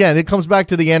know. Again, it comes back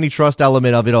to the antitrust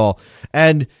element of it all.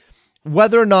 And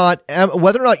whether or not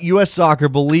U.S. Soccer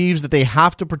believes that they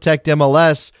have to protect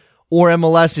MLS or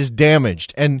MLS is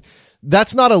damaged. And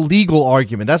that's not a legal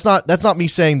argument. That's not me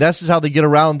saying this is how they get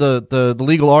around the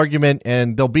legal argument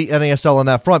and they'll beat NASL on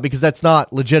that front, because that's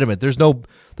not legitimate. There's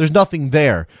nothing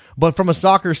there. But from a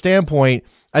soccer standpoint,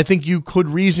 I think you could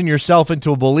reason yourself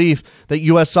into a belief that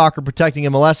U.S. Soccer protecting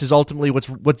MLS is ultimately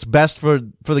what's best for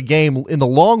the game in the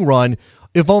long run,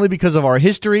 if only because of our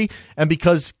history and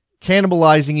because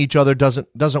cannibalizing each other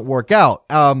doesn't work out.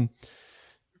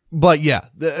 But yeah,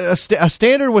 a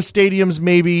standard with stadiums,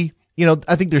 maybe,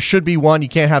 I think there should be one. You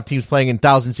can't have teams playing in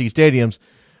 1,000-seat stadiums,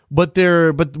 but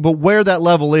where that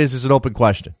level is an open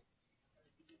question.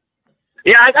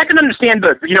 Yeah, I can understand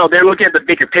they're looking at the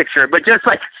bigger picture, but just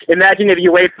imagine if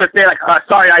you wait, let's say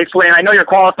sorry, Iceland, I know you're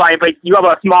qualifying, but you have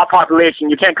a small population.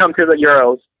 You can't come to the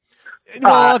Euros.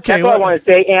 Well, okay, that's what I want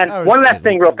to say. And one last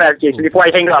thing real fast, Jason, before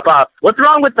I hang up. What's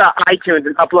wrong with the iTunes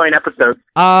and uploading episodes?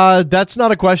 That's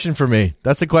not a question for me.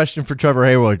 That's a question for Trevor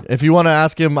Haywood. If you want to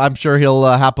ask him, I'm sure he'll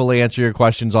happily answer your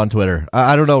questions on Twitter.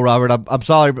 I don't know, Robert. I'm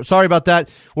sorry about that.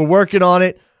 We're working on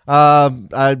it.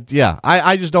 I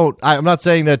just don't. I'm not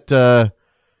saying that.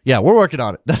 We're working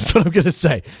on it. That's what I'm going to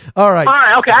say. All right.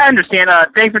 Okay, I understand.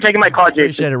 Thanks for taking my call, Jason.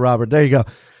 Appreciate it, Robert. There you go.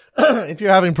 If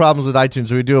you're having problems with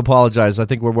iTunes, we do apologize. I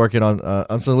think we're working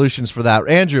on solutions for that.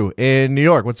 Andrew in New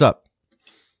York, what's up?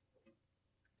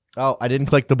 Oh, I didn't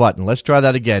click the button. Let's try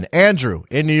that again. Andrew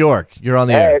in New York, you're on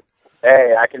the air.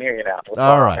 Hey, I can hear you now.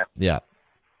 All right. Yeah.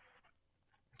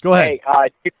 Go ahead. Hey,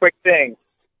 two quick things.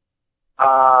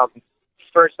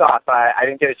 First off, I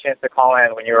didn't get a chance to call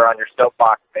in when you were on your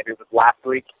soapbox. Maybe it was last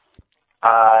week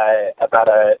about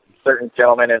a certain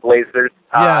gentleman in lasers.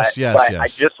 Yes. I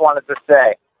just wanted to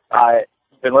say, I've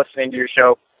been listening to your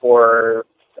show for,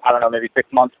 maybe 6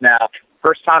 months now.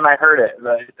 First time I heard it,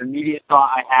 the immediate thought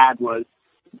I had was,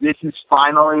 this is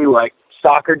finally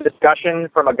soccer discussion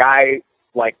from a guy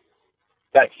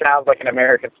that sounds like an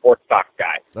American sports talk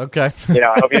guy. Okay.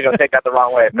 I hope you don't take that the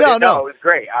wrong way. But no, it was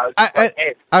great.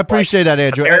 I appreciate that,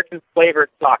 Andrew. American flavored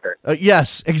soccer.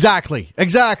 Yes, exactly.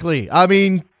 I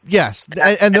mean, Yes,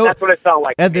 and that's what it felt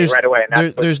like to me right away.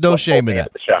 And there's no shame in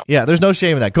that. Yeah, there's no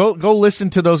shame in that. Go listen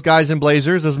to those guys in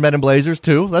Blazers, those men in Blazers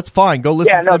too. That's fine. Go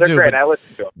listen. Yeah, no, to them they're great. I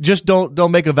listen to them. Just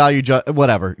don't make a value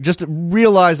whatever. Just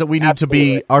realize that we need to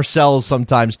be ourselves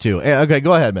sometimes too. Okay,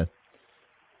 go ahead, man.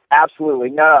 Absolutely,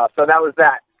 no. So that was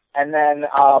that, and then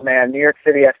New York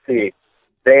City FC.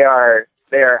 They are.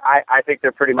 I think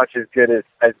they're pretty much as good as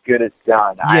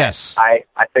done. Yes. I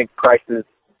think Price's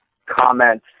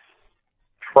comments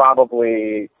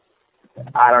probably,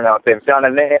 I don't know if they've done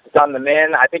them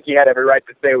in. I think he had every right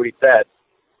to say what he said,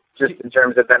 just in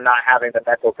terms of them not having the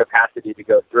mental capacity to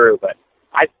go through. But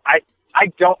I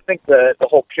don't think the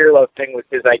whole Pirlo thing was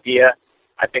his idea.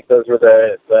 I think those were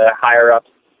the higher ups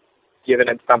giving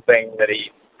him something that he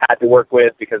had to work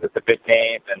with because it's a big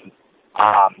name. And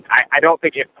I don't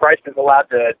think if Price is allowed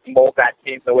to mold that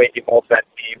team the way he molds that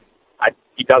team,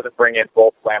 he doesn't bring in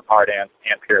both Lampard and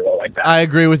Pirlo like that. I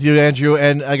agree with you, Andrew,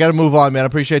 and I got to move on, man. I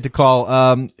appreciate the call.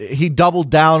 He doubled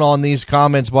down on these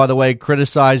comments, by the way,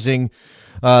 criticizing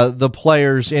the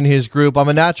players in his group. I'm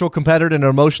a natural competitor and an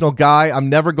emotional guy. I'm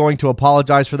never going to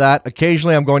apologize for that.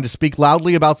 Occasionally, I'm going to speak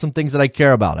loudly about some things that I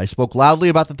care about. I spoke loudly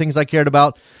about the things I cared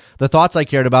about, the thoughts I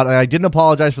cared about, and I didn't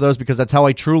apologize for those because that's how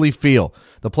I truly feel.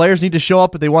 The players need to show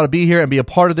up if they want to be here and be a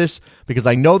part of this because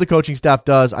I know the coaching staff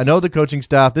does. I know the coaching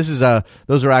staff. Those are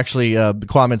actually the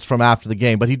comments from after the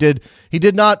game, but he did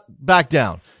not back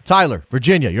down. Tyler,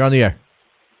 Virginia, you're on the air.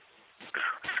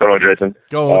 What's going on, Jason?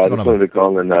 Go. What's going on? I just wanted to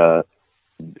call and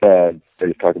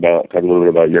just talk a little bit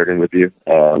about Jurgen with you.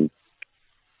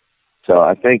 So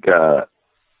I think that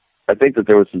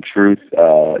there was some truth,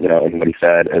 in what he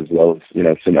said, as well as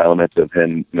some elements of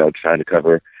him, trying to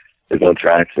cover his own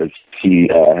tracks as he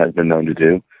has been known to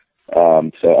do.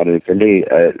 So I mean, for me,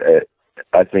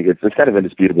 I think it's kind of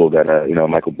indisputable that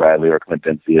Michael Bradley or Clint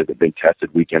Dempsey is being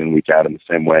tested week in and week out in the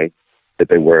same way that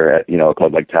they were at a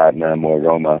club like Tottenham or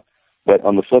Roma. But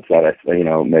on the flip side, I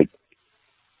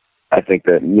think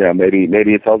that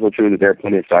maybe it's also true that there are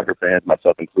plenty of soccer fans,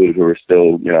 myself included, who are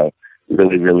still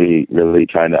really, really, really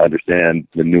trying to understand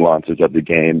the nuances of the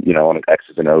game, on an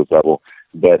X's and O's level.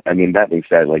 But I mean, that being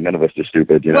said, none of us are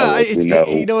stupid. We know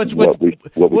what we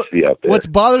see out there. What's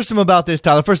bothersome about this,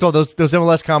 Tyler? First of all, those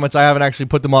MLS comments, I haven't actually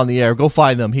put them on the air. Go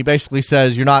find them. He basically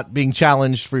says you're not being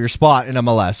challenged for your spot in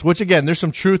MLS, which again, there's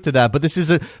some truth to that. But this is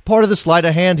a part of the sleight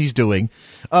of hand he's doing.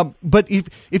 But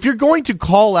if you're going to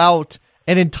call out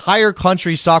an entire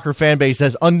country's soccer fan base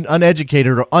as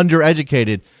uneducated or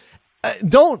undereducated,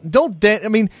 don't. I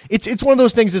mean, it's one of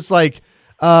those things. It's like,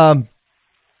 I'm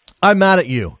mad at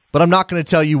you, but I'm not going to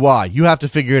tell you why. You have to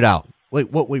figure it out.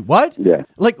 Wait, what? Yeah.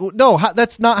 No,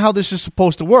 that's not how this is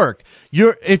supposed to work.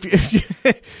 It's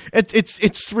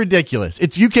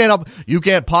ridiculous. You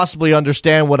can't possibly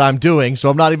understand what I'm doing,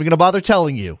 so I'm not even going to bother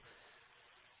telling you.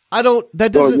 That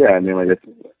doesn't. Well, yeah, I mean,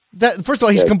 first of all,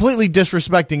 he's completely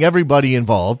disrespecting everybody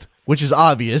involved, which is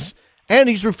obvious. And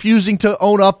he's refusing to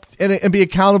own up and be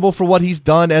accountable for what he's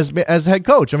done as head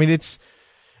coach. I mean, it's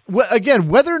again,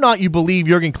 whether or not you believe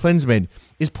Jurgen Klinsmann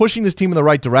is pushing this team in the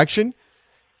right direction,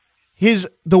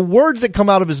 the words that come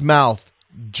out of his mouth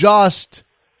just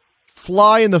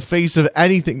fly in the face of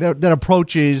anything that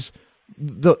approaches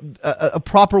a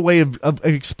proper way of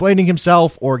explaining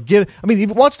himself or give. I mean, he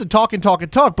wants to talk,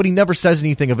 but he never says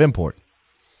anything of import.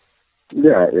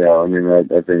 Yeah. I mean, I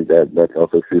think that's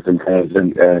also true sometimes,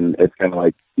 and it's kind of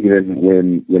like even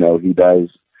when he does,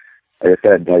 like I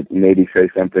said, maybe say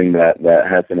something that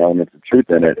has some elements of truth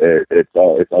in it. It's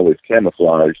always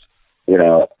camouflaged,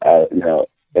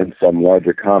 in some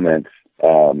larger comments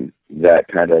that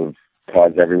kind of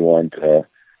cause everyone to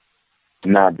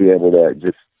not be able to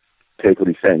just take what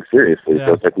he's saying seriously. Yeah,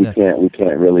 so it's like we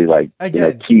can't really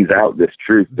tease out this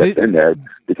truth that's in there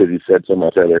because he said so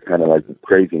much other kind of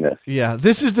craziness. Yeah,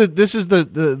 this is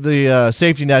the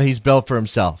safety net he's built for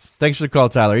himself. Thanks for the call,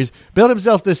 Tyler. He's built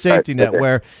himself this safety net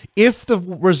where if the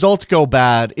results go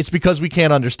bad, it's because we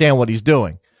can't understand what he's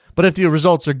doing. But if the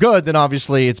results are good, then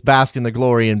obviously it's bask in the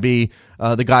glory and be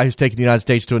the guy who's taking the United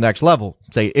States to a next level.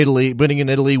 Say Italy, winning in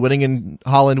Italy, winning in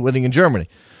Holland, winning in Germany.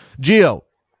 Gio,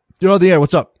 you're on the air.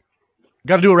 What's up?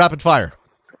 Got to do a rapid fire.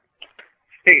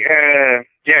 Hey,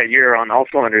 you're on all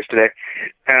cylinders today.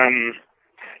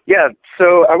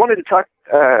 So I wanted to talk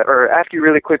or ask you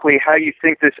really quickly how you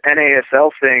think this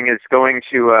NASL thing is going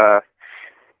to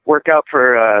work out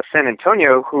for San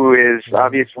Antonio, who is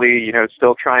obviously,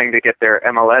 still trying to get their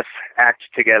MLS act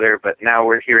together, but now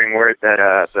we're hearing word that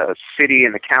the city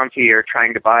and the county are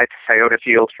trying to buy Toyota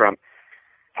Field from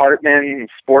Hartman,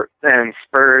 and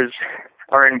Spurs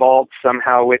are involved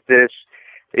somehow with this.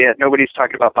 yet nobody's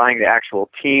talking about buying the actual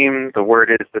team. The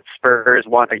word is that Spurs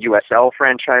want a USL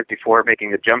franchise before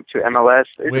making the jump to MLS.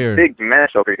 There's Weird. a big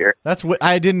mess over here.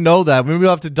 I didn't know that. Maybe we'll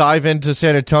have to dive into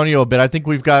San Antonio a bit. I think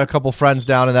we've got a couple friends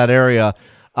down in that area.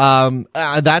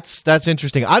 That's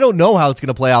interesting. I don't know how it's going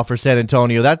to play out for San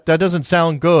Antonio. That doesn't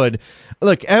sound good.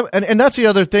 Look, and that's the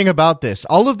other thing about this.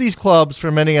 All of these clubs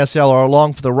from NASL are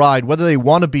along for the ride, whether they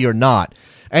want to be or not.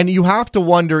 And you have to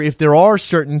wonder if there are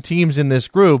certain teams in this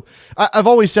group. I've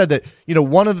always said that,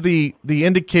 one of the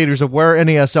indicators of where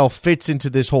NASL fits into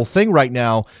this whole thing right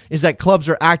now is that clubs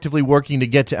are actively working to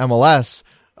get to MLS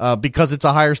because it's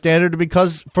a higher standard,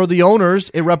 because for the owners,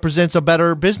 it represents a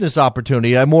better business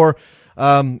opportunity, a more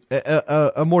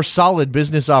solid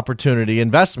business opportunity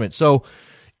investment. So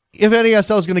if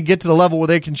NASL is going to get to the level where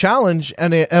they can challenge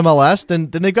MLS, then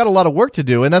they've got a lot of work to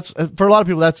do, and that's for a lot of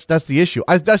people. That's the issue.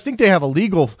 I think they have a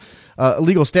legal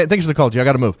stand. Thanks for the call, G. I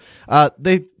got to move.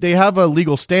 They have a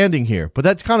legal standing here, but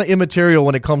that's kind of immaterial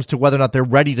when it comes to whether or not they're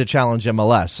ready to challenge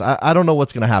MLS. I don't know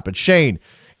what's going to happen. Shane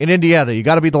in Indiana, you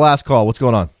got to be the last call. What's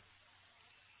going on?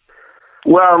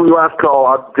 Well, last call.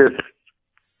 I'm just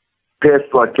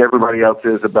pissed like everybody else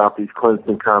is about these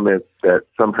Clemson comments that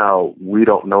somehow we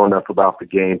don't know enough about the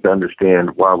game to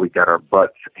understand why we got our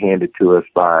butts handed to us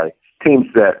by teams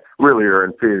that really are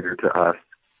inferior to us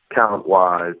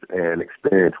talent-wise and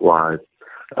experience-wise.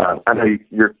 I know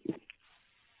you're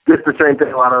just the same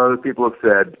thing a lot of other people have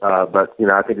said, but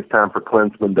I think it's time for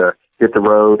Klinsmann to hit the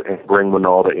road and bring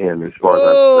Winalda in as far as I'm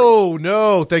concerned. Oh,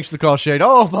 no. Thanks for the call, Shane.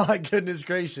 Oh, my goodness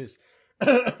gracious.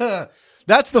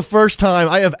 That's the first time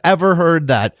I have ever heard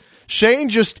that. Shane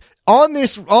just on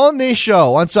this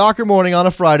show on Soccer Morning on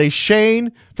a Friday,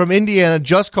 Shane from Indiana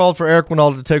just called for Eric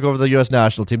Winalda to take over the U.S.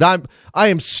 national team. I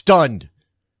am stunned.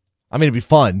 I mean, it'd be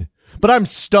fun, but I'm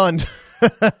stunned.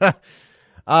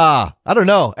 I don't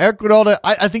know. Eric Winalda,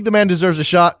 I think the man deserves a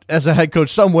shot as a head coach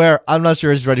somewhere. I'm not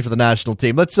sure he's ready for the national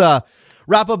team. Let's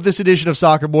wrap up this edition of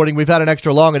Soccer Morning. We've had an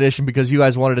extra long edition because you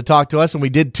guys wanted to talk to us, and we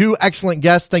did two excellent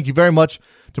guests. Thank you very much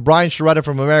to Brian Sciaretta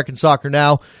from American Soccer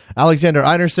Now, Alexander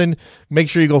Einarsson. Make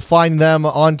sure you go find them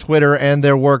on Twitter and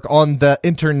their work on the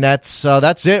internet. So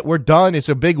that's it. We're done. It's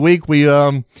a big week. We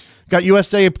got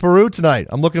USA Peru tonight.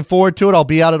 I'm looking forward to it. I'll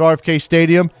be out at RFK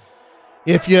Stadium.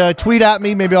 If you tweet at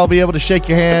me, maybe I'll be able to shake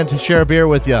your hand, share a beer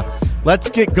with you. Let's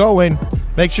get going.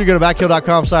 Make sure you go to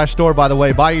backheel.com/store, by the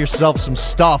way. Buy yourself some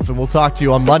stuff, and we'll talk to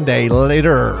you on Monday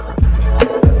later.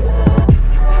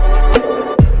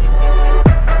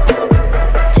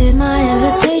 Did my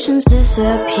invitations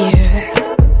disappear?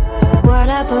 What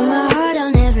I put my heart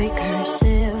on every curve.